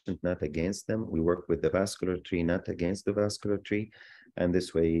patient, not against them. We work with the vascular tree, not against the vascular tree. And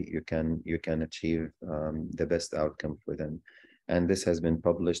this way you can achieve the best outcome for them. And this has been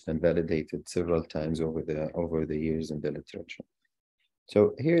published and validated several times over the years in the literature.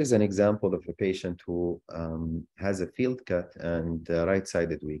 So here's an example of a patient who has a field cut and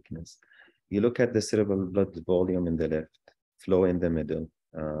right-sided weakness. You look at the cerebral blood volume in the left, flow in the middle,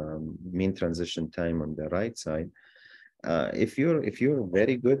 mean transition time on the right side. If you're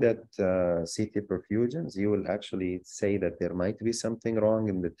very good at CT perfusions, you will actually say that there might be something wrong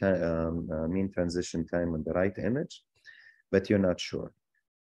in the mean transition time on the right image, but you're not sure.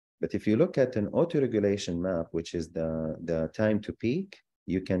 But if you look at an autoregulation map, which is the time to peak,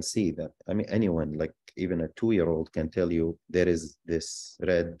 you can see that. I mean, anyone, like even a 2-year-old, can tell you there is this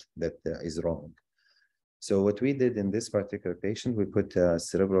red that is wrong. So what we did in this particular patient, we put a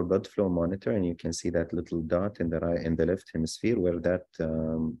cerebral blood flow monitor, and you can see that little dot in the left hemisphere where that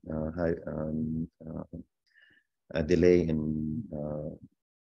a delay in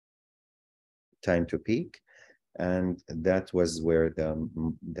time to peak. And that was where the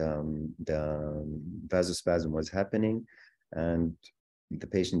vasospasm was happening, and the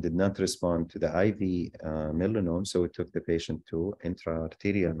patient did not respond to the IV milrinone, so we took the patient to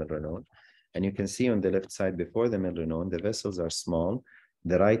intra-arterial milrinone. And you can see on the left side before the milrinone, the vessels are small.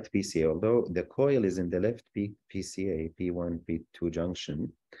 The right PCA, although the coil is in the left PCA, P1, P2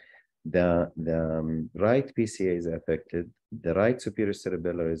 junction, the right PCA is affected. The right superior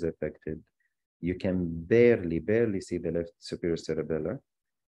cerebellar is affected. You can barely see the left superior cerebellar.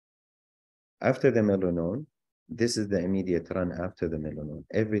 After the milrinone, this is the immediate run after the milrinone.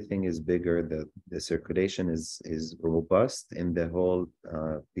 Everything is bigger. The circulation is robust in the whole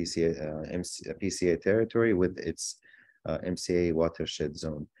PCA territory with its MCA watershed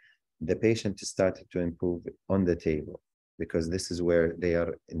zone. The patient started to improve on the table because this is where they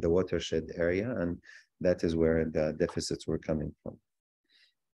are in the watershed area, and that is where the deficits were coming from.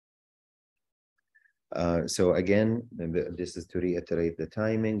 So again, this is to reiterate the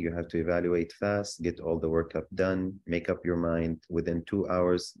timing. You have to evaluate fast, get all the workup done, make up your mind within 2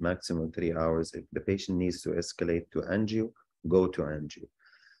 hours, maximum 3 hours. If the patient needs to escalate to angio, go to angio.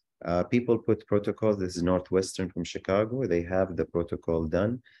 People put protocols. This is Northwestern from Chicago. They have the protocol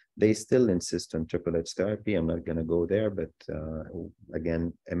done. They still insist on triple H therapy. I'm not going to go there, but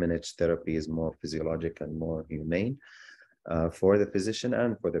again, MNH therapy is more physiologic and more humane. for the physician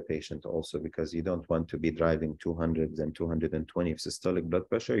and for the patient also, because you don't want to be driving 200 and 220 of systolic blood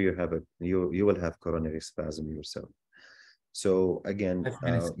pressure. You will have coronary spasm yourself. So again,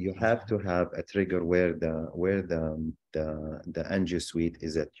 you have to have a trigger where the angio suite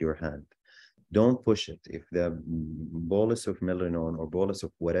is at your hand. Don't push it. If the bolus of Milrinone or bolus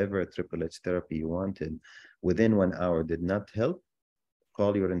of whatever Triple H therapy you wanted within 1 hour did not help,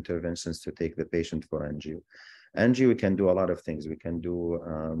 call your interventions to take the patient for angio. Angio, we can do a lot of things. We can do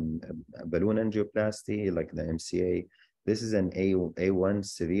a balloon angioplasty like the MCA. This is an A1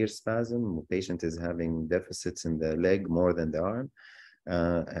 severe spasm. The patient is having deficits in the leg more than the arm.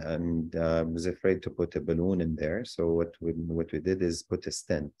 And was afraid to put a balloon in there. So what we did is put a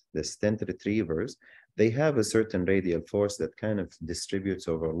stent. The stent retrievers, they have a certain radial force that kind of distributes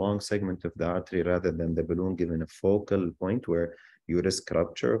over a long segment of the artery rather than the balloon giving a focal point where you risk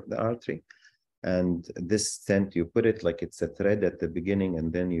rupture of the artery. And this stent, you put it like it's a thread at the beginning,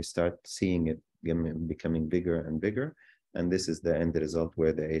 and then you start seeing it becoming bigger and bigger. And this is the end result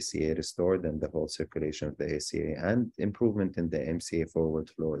where the ACA restored and the whole circulation of the ACA and improvement in the MCA forward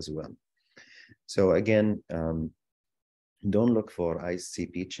flow as well. So again, don't look for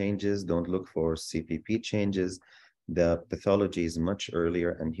ICP changes, don't look for CPP changes. The pathology is much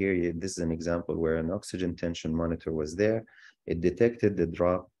earlier. And here, this is an example where an oxygen tension monitor was there. It detected the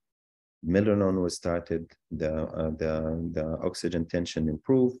drop. Milrinone was started. The oxygen tension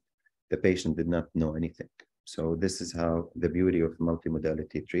improved. The patient did not know anything. So this is how the beauty of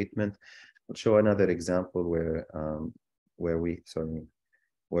multimodality treatment. I'll show another example where we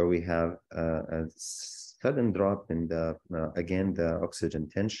have a sudden drop in the again the oxygen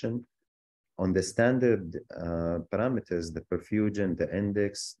tension. On the standard parameters, the perfusion, the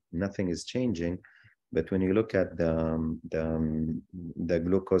index, nothing is changing. But when you look at the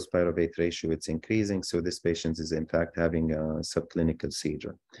glucose pyruvate ratio, it's increasing. So this patient is in fact having a subclinical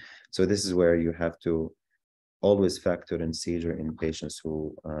seizure. So this is where you have to always factor in seizure in patients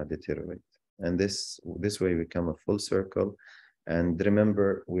who deteriorate. And this way we come a full circle. And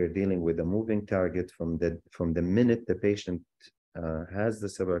remember, we're dealing with a moving target from the minute the patient has the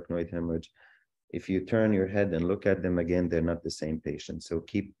subarachnoid hemorrhage. If you turn your head and look at them again, they're not the same patient. So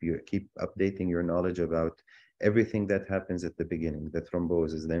keep updating your knowledge about everything that happens at the beginning, the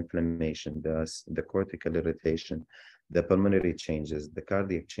thrombosis, the inflammation, the cortical irritation, the pulmonary changes, the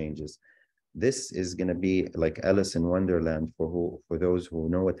cardiac changes. This is going to be like Alice in Wonderland for those who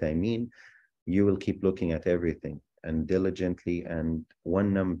know what I mean. You will keep looking at everything and diligently, and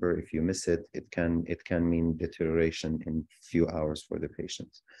one number, if you miss it, it can mean deterioration in few hours for the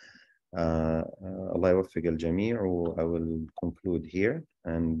patient. Allah يوفق الجميع. I will conclude here,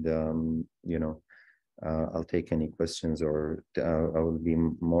 and I'll take any questions, or I will be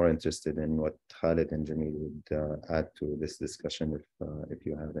more interested in what Khalid and Jamil would add to this discussion if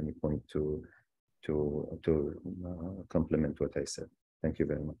you have any point to complement what I said. Thank you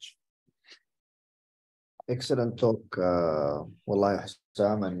very much. Excellent talk, Wallahi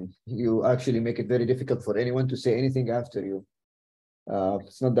Hussam, and you actually make it very difficult for anyone to say anything after you.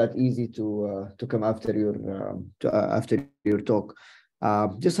 It's not that easy to come after your talk.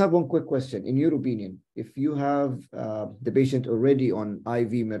 Just have one quick question. In your opinion, if you have the patient already on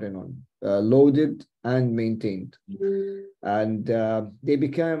IV Milrinone, loaded and maintained, and they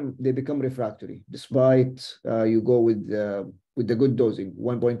become refractory, despite you go with the good dosing,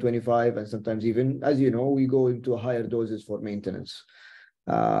 1.25, and sometimes even, as you know, we go into higher doses for maintenance.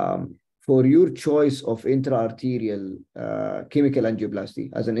 For your choice of intra-arterial chemical angioplasty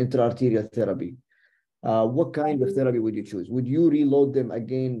as an intra-arterial therapy, what kind of therapy would you choose? Would you reload them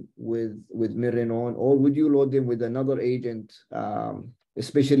again with Milrinone, or would you load them with another agent,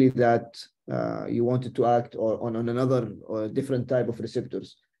 especially that you wanted to act on another or different type of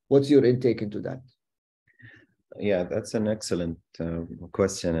receptors? What's your intake into that? Yeah, that's an excellent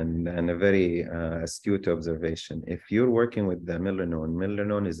question and a very astute observation. If you're working with the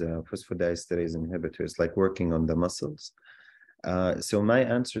Milrinone is a phosphodiesterase inhibitor. It's like working on the muscles. So my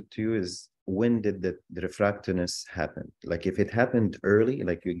answer to you is, when did the refractoriness happen? Like if it happened early,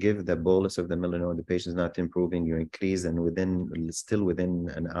 like you give the bolus of the Milrinone, the patient's not improving, you increase, and still within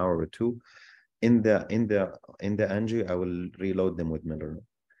an hour or two, in the angio, I will reload them with Milrinone,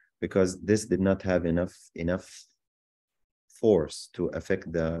 because this did not have enough force to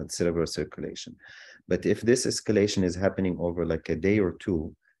affect the cerebral circulation. But if this escalation is happening over like a day or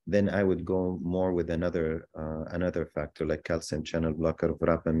two, then I would go more with another factor like calcium channel blocker,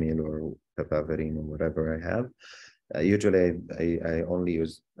 verapamil or papaverine or whatever I have. Usually I only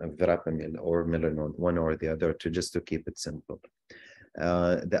use verapamil or Milrinone, one or the other, just to keep it simple.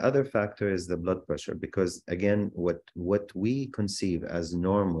 The other factor is the blood pressure, because again, what we conceive as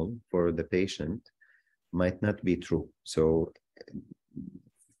normal for the patient might not be true. So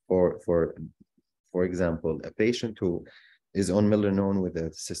for example, a patient who is on milrinone with a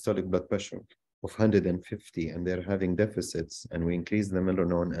systolic blood pressure of 150 and they're having deficits, and we increase the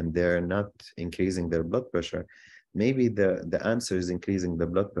milrinone and they're not increasing their blood pressure, maybe the answer is increasing the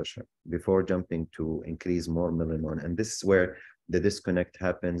blood pressure before jumping to increase more milrinone. And this is where the disconnect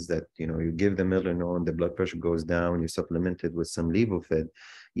happens, that you give the milrinone, the blood pressure goes down, you supplement it with some levofed.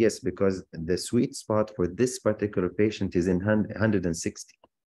 Yes, because the sweet spot for this particular patient is in 160.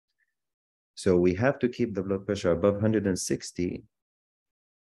 So we have to keep the blood pressure above 160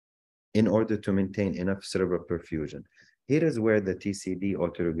 in order to maintain enough cerebral perfusion. Here is where the TCD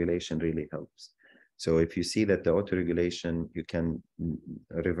autoregulation really helps. So if you see that the autoregulation, you can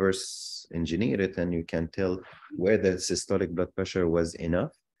reverse engineer it, and you can tell where the systolic blood pressure was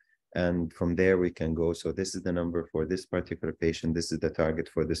enough. And from there we can go, so this is the number for this particular patient, this is the target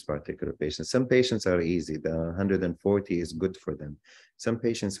for this particular patient. Some patients are easy, the 140 is good for them. Some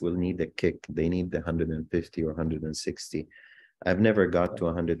patients will need a kick, they need the 150 or 160. I've never got to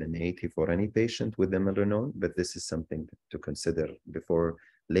 180 for any patient with the milrinone, but this is something to consider before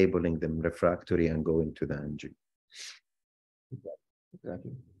labeling them refractory and going to the NG.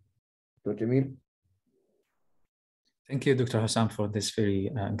 Exactly. Dr. Jamil? Thank you, Dr. Hussam, for this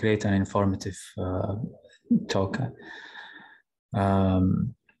very great and informative talk.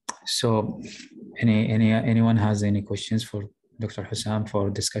 So anyone has any questions for Dr. Hussam for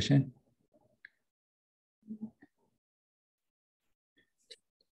discussion?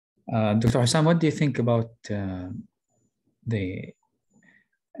 Dr. Hussam, what do you think about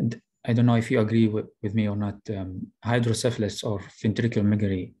I don't know if you agree with me or not, hydrocephalus or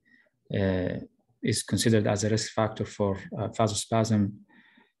ventriculomegaly is considered as a risk factor for vasospasm.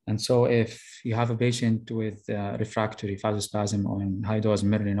 And so if you have a patient with refractory vasospasm on high-dose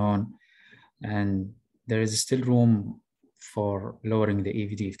milrinone, and there is still room for lowering the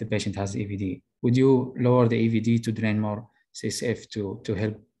EVD if the patient has EVD, would you lower the EVD to drain more CSF to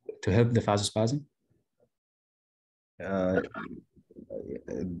help the vasospasm?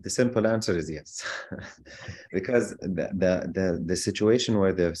 The simple answer is yes, because the situation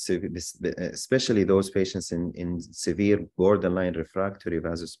where especially those patients in severe borderline refractory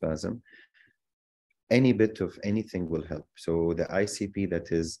vasospasm, any bit of anything will help. So the ICP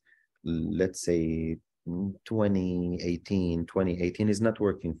that is, let's say 2018 is not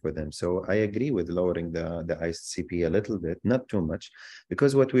working for them. So I agree with lowering the ICP a little bit, not too much,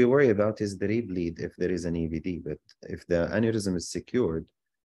 because what we worry about is the rebleed if there is an EVD. But if the aneurysm is secured,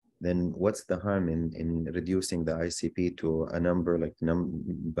 then what's the harm in reducing the ICP to a number like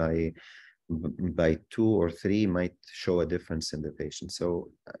by 2 or 3 might show a difference in the patient. So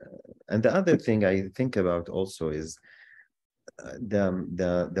and the other thing I think about also is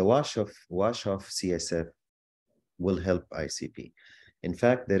the wash off CSF will help ICP. In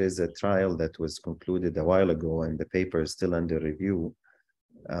fact, there is a trial that was concluded a while ago, and the paper is still under review,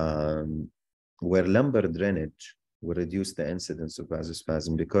 where lumbar drainage will reduce the incidence of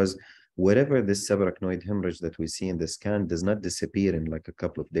vasospasm, because wherever this subarachnoid hemorrhage that we see in the scan does not disappear in like a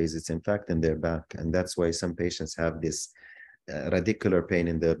couple of days. It's in fact in their back, and that's why some patients have this radicular pain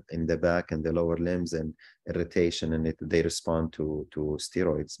in the back and the lower limbs and irritation, and they respond to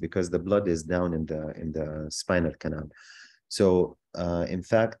steroids because the blood is down in the spinal canal. So in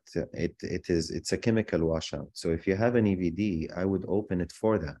fact, it's a chemical washout. So if you have an EVD, I would open it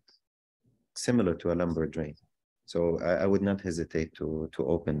for that, similar to a lumbar drain. So I would not hesitate to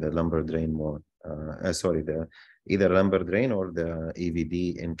open the lumbar drain more. Either lumbar drain or the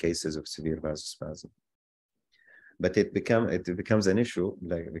EVD in cases of severe vasospasm. But it becomes an issue,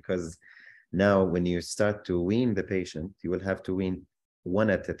 because now when you start to wean the patient, you will have to wean one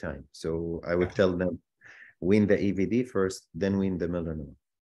at a time. So I would tell them, wean the EVD first, then wean the milrinone,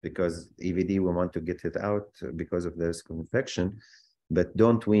 because EVD we want to get it out because of the risk of infection, but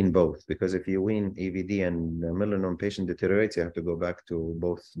don't wean both, because if you wean EVD and the milrinone patient deteriorates, you have to go back to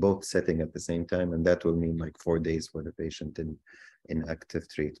both setting at the same time, and that will mean like 4 days for the patient in active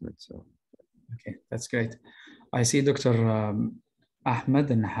treatment. So. Okay, that's great. I see Dr. Ahmed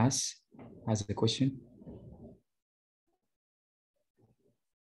Nahas has a question.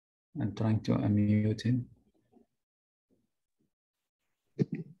 I'm trying to unmute him.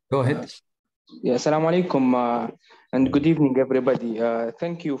 Go ahead. Yeah, assalamu alaikum and good evening, everybody.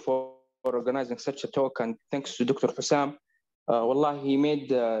 Thank you for organizing such a talk, and thanks to Dr. Hussam. Wallah, he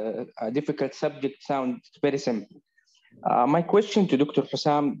made a difficult subject sound very simple. My question to Dr.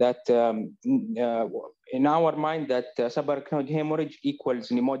 Hussam, that in our mind that subarachnoid hemorrhage equals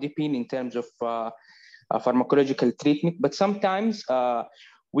nimodipine in terms of pharmacological treatment, but sometimes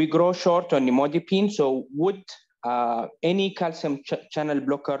we grow short on nimodipine. So would any calcium channel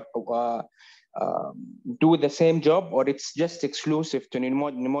blocker do the same job, or it's just exclusive to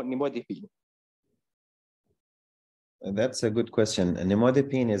nimodipine? That's a good question.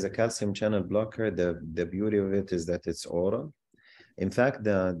 Nimodipine is a calcium channel blocker. The beauty of it is that it's oral. In fact,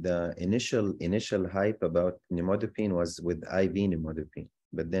 the initial hype about nimodipine was with IV nimodipine,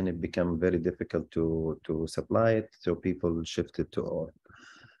 but then it became very difficult to supply it, so people shifted to oral.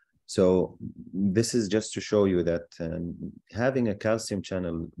 So this is just to show you that having a calcium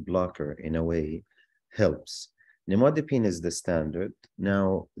channel blocker in a way helps. Nimodipine is the standard.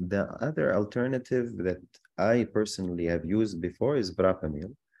 Now, the other alternative that I personally have used before is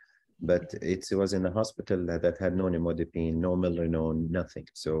verapamil, but it was in a hospital that had no nimodipine, no milrinone, nothing.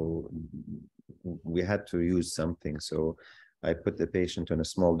 So we had to use something. So I put the patient on a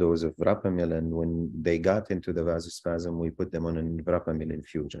small dose of verapamil, and when they got into the vasospasm, we put them on a verapamil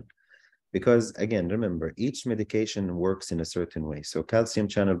infusion. Because again, remember, each medication works in a certain way. So calcium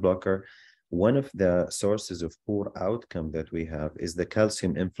channel blocker, one of the sources of poor outcome that we have is the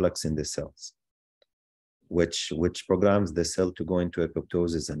calcium influx in the cells, which programs the cell to go into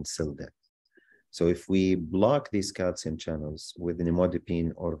apoptosis and cell death. So if we block these calcium channels with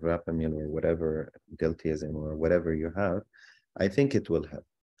nimodipine or verapamil or whatever, diltiazem or whatever you have, I think it will help.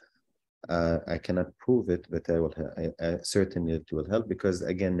 I cannot prove it, but certainly it will help, because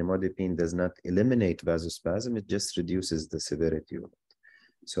again, nimodipine does not eliminate vasospasm, it just reduces the severity of it.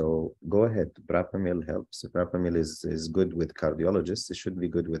 So go ahead, verapamil helps. Verapamil is good with cardiologists, it should be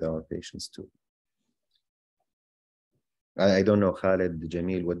good with our patients too. I don't know, Khaled,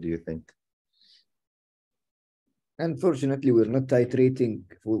 Jamil, what do you think? Unfortunately, we're not titrating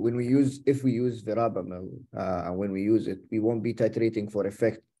if we use verapamil, and when we use it, we won't be titrating for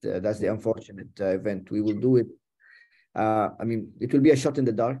effect. That's the unfortunate event. We will do it. I mean, it will be a shot in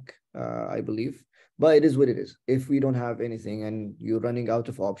the dark, I believe, but it is what it is. If we don't have anything and you're running out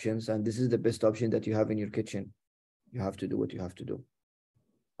of options, and this is the best option that you have in your kitchen, you have to do what you have to do.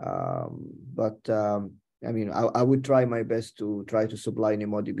 I mean, I would try my best to try to supply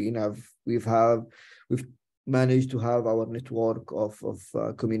nimodipine. We've managed to have our network of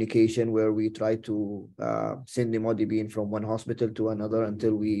communication where we try to send nimodipine from one hospital to another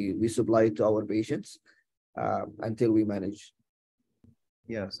until we supply it to our patients, until we manage.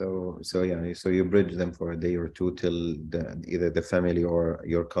 Yeah, so you bridge them for a day or two till either the family or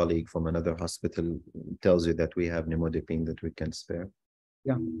your colleague from another hospital tells you that we have nimodipine that we can spare.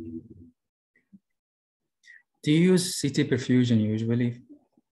 Yeah. Do you use CT perfusion usually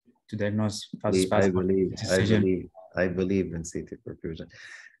to diagnose vasospasm? I believe in CT perfusion.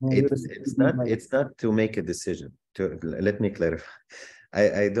 It's not to make a decision. Let me clarify.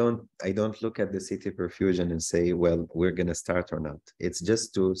 I don't look at the CT perfusion and say, well, we're gonna start or not. It's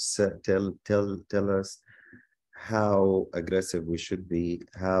just to tell us how aggressive we should be,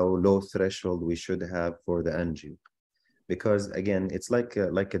 how low threshold we should have for the angio. Because again, it's like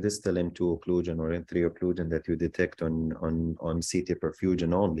a distal M2 occlusion or M3 occlusion that you detect on CT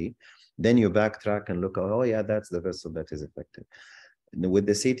perfusion only. Then you backtrack and look, oh yeah, that's the vessel that is affected. With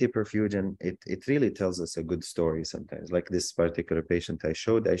the CT perfusion, it really tells us a good story sometimes. Like this particular patient I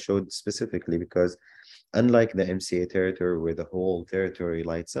showed specifically because unlike the MCA territory where the whole territory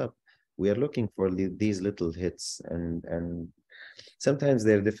lights up, we are looking for these little hits, and sometimes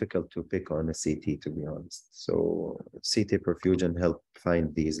they're difficult to pick on a CT, to be honest. So CT perfusion help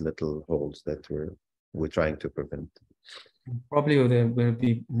find these little holes that we're trying to prevent. Probably they will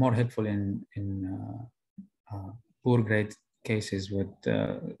be more helpful in poor grade cases with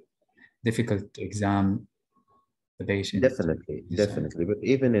difficult to exam the patient. Definitely. But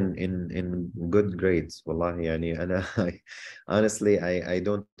even in good grades, wallahi, and honestly, I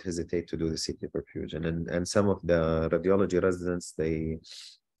don't hesitate to do the CT perfusion. And some of the radiology residents,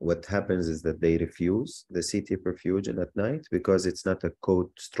 what happens is that they refuse the CT perfusion at night because it's not a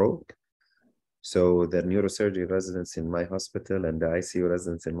code stroke. So the neurosurgery residents in my hospital and the ICU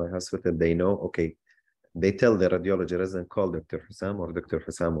residents in my hospital, they know, okay, they tell the radiology resident, call Dr. Hussam, or Dr.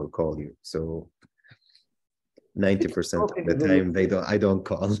 Hussam will call you. So 90% of the time, I don't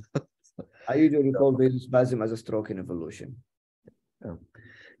call. I usually call vasospasm as a stroke in evolution.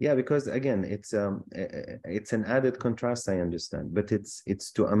 Yeah, because again, it's an added contrast, I understand, but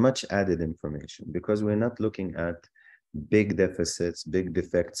it's to a much added information because we're not looking at big deficits, big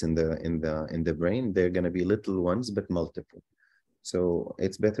defects in the brain. They're going to be little ones, but multiple. So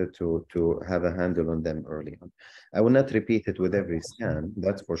it's better to have a handle on them early on. I will not repeat it with every scan,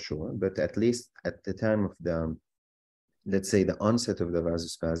 that's for sure, but at least at the time of the, let's say, the onset of the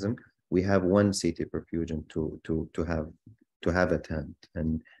vasospasm, we have one CT perfusion to have at hand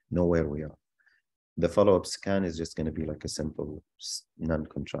and know where we are. The follow-up scan is just going to be like a simple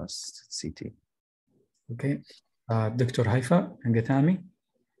non-contrast CT. Okay. Dr. Haifa Angatami,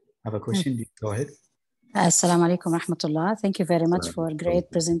 have a question. Go ahead. Assalamu alaikum rahmatullah. Thank you very much for a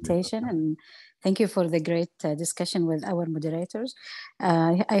great presentation, and thank you for the great discussion with our moderators.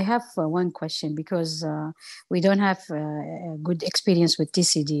 I have one question, because we don't have a good experience with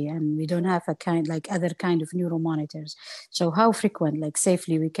TCD, and we don't have a kind like other kind of neuromonitors. So how frequent, like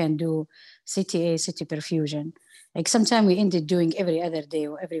safely, we can do CTA, CT perfusion? Like sometimes we ended doing every other day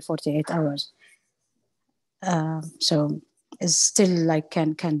or every 48 hours. So is still like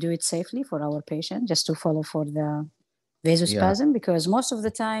can do it safely for our patient, just to follow for the vasospasm, because most of the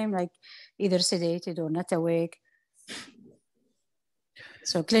time, like either sedated or not awake.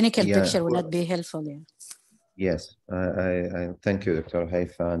 So clinical picture will not be helpful. Yeah. Yes, I thank you, Dr.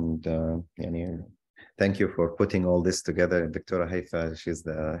 Haifa, and thank you for putting all this together. Dr. Haifa, she's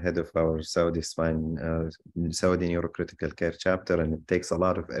the head of our Saudi Saudi Neurocritical Care Chapter, and it takes a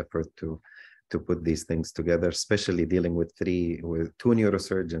lot of effort to put these things together, especially dealing with two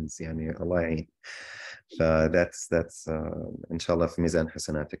neurosurgeons. Allah. That's inshallah في ميزان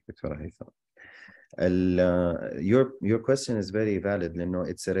حسناتك, Dr. Haifa. Your question is very valid, لأنه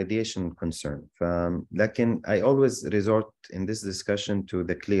it's a radiation concern. لكن I always resort in this discussion to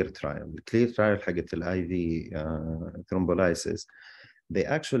the CLEAR trial. The CLEAR trial حقت IV thrombolysis. They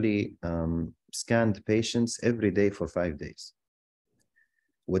actually scanned patients every day for 5 days.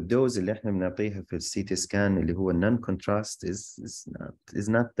 والدوز اللي احنا بنعطيها في الCT scan اللي هو non-contrast is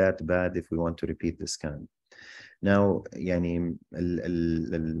not that bad if we want to repeat the scan. Now يعني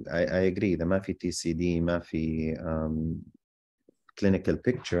I agree that ما في TCD, ما في clinical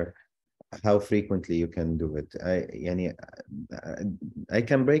picture, how frequently you can do it. I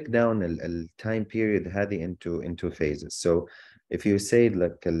can break down the time period هذه into phases. So if you say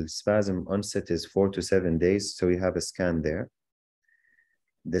like the spasm onset is 4 to 7 days, so you have a scan there.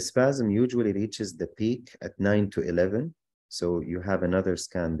 The spasm usually reaches the peak at 9 to 11. So you have another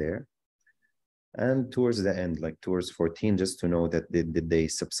scan there. And towards the end, like towards 14, just to know that did they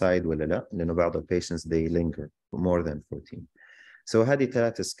subside ولا لا. لأنه بعض patients, they linger for more than 14. So هذه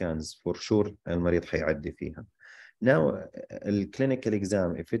 3 scans for sure المريض حيعدي فيها. Now, the clinical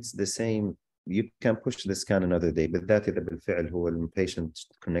exam, if it's the same, you can push the scan another day, but that إذا بالفعل هو the patient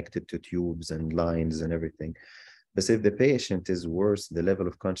connected to tubes and lines and everything. But if the patient is worse, the level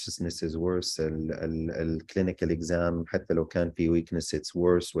of consciousness is worse, the clinical exam, حتى لو كان في weakness, it's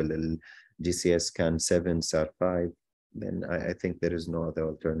worse, well, GCS scan 7, SAR 5, then I think there is no other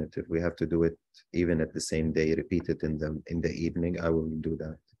alternative. We have to do it even at the same day, repeat it in the evening. I will do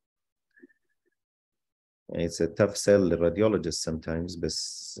that. It's a tough sell, the radiologist sometimes, but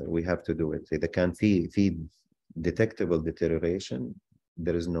we have to do it. إذا كان في detectable deterioration,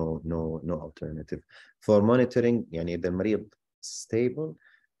 there is no alternative. For monitoring, يعني إذا المريض stable,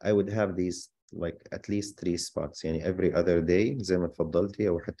 I would have these like at least 3 spots. يعني every other day زي ما تفضلتي,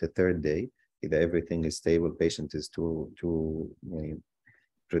 أو حتى third day إذا everything is stable, patient is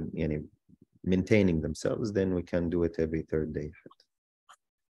يعني maintaining themselves, then we can do it every third day.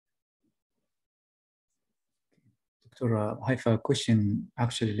 Dr. Haifa, question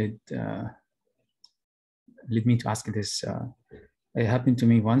actually led me to ask this. It happened to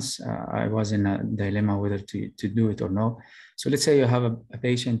me once. I was in a dilemma whether to do it or no. So let's say you have a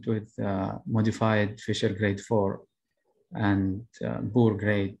patient with modified Fisher grade 4 and poor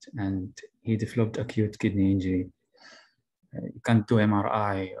grade, and he developed acute kidney injury. You can't do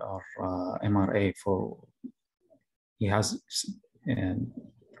MRI or MRA he has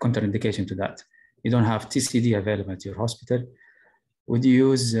contraindication to that. You don't have TCD available at your hospital. Would you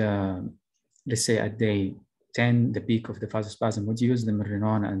use, let's say at day 10, the peak of the vasospasm, would you use the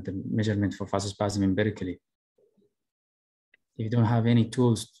Merinon and the measurement for vasospasm empirically? If you don't have any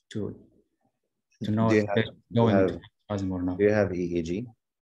tools to know if they're going into vasospasm or not. Do you have EEG?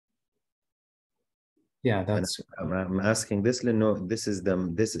 Yeah, that's. I'm asking this لأنه this is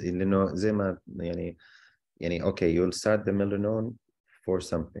لأنه زي ما يعني okay, you'll start the Melanon for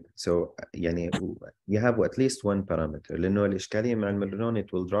something. So يعني you have at least one parameter. لأنه الإشكالية مع الميلانون,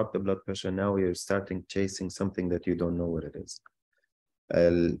 it will drop the blood pressure. Now you're starting chasing something that you don't know what it is.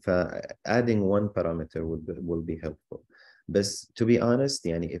 Adding one parameter will be helpful. But to be honest,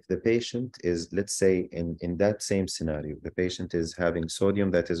 يعني if the patient is, let's say in that same scenario, the patient is having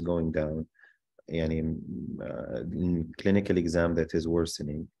sodium that is going down, يعني clinical exam that is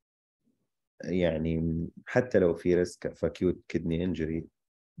worsening يعني حتى لو في risk of acute kidney injury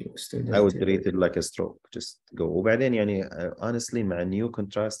I would treat it like a stroke, just go. وبعدين يعني honestly مع new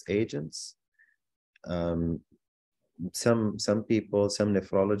contrast agents some people, some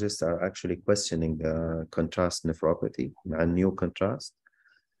nephrologists are actually questioning the contrast nephropathy مع new contrast.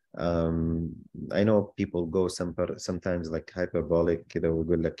 I know people go sometimes like hyperbolic كده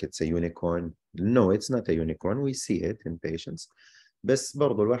ويقول لك it's a unicorn. No, it's not a unicorn. We see it in patients. بس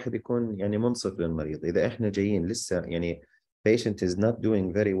برضو الواحد يكون يعني منصف للمريض. إذا إحنا جايين لسه يعني patient is not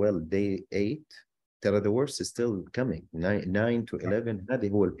doing very well day 8 ترى the worst is still coming 9 to 11 هذه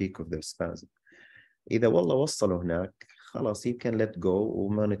هو ال peak of their spasm. إذا والله وصلوا هناك خلاص you can let go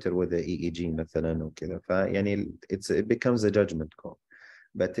ومونيتور with the EEG مثلا وكذا فيعني it becomes a judgment call.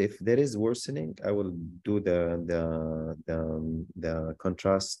 But if there is worsening, I will do the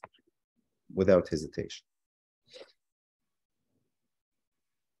contrast without hesitation.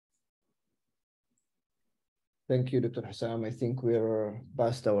 Thank you, Dr. Hussam. I think we're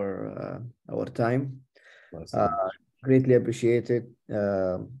past our time. Greatly appreciate it.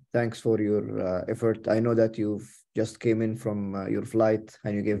 Thanks for your effort. I know that you've just came in from your flight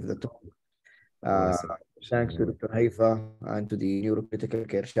and you gave the talk. Thanks to Dr. Haifa and to the Neurocritical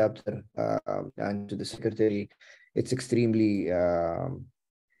Care Chapter and to the Secretary. It's extremely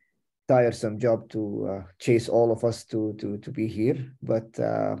tiresome job to chase all of us to be here, but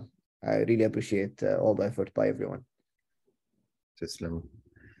I really appreciate all the effort by everyone. تسلم.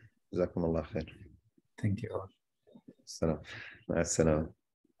 جزاكم الله خير. Thank you all. السلام. مع السلامة.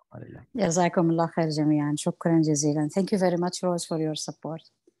 جزاكم الله خير جميعا. شكرا جزيلا. Thank you very much, Rose, for your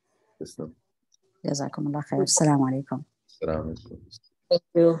support. تسلم. جزاكم الله خير. السلام عليكم. السلام عليكم. Thank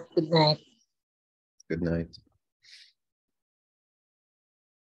you. Good night. Good night.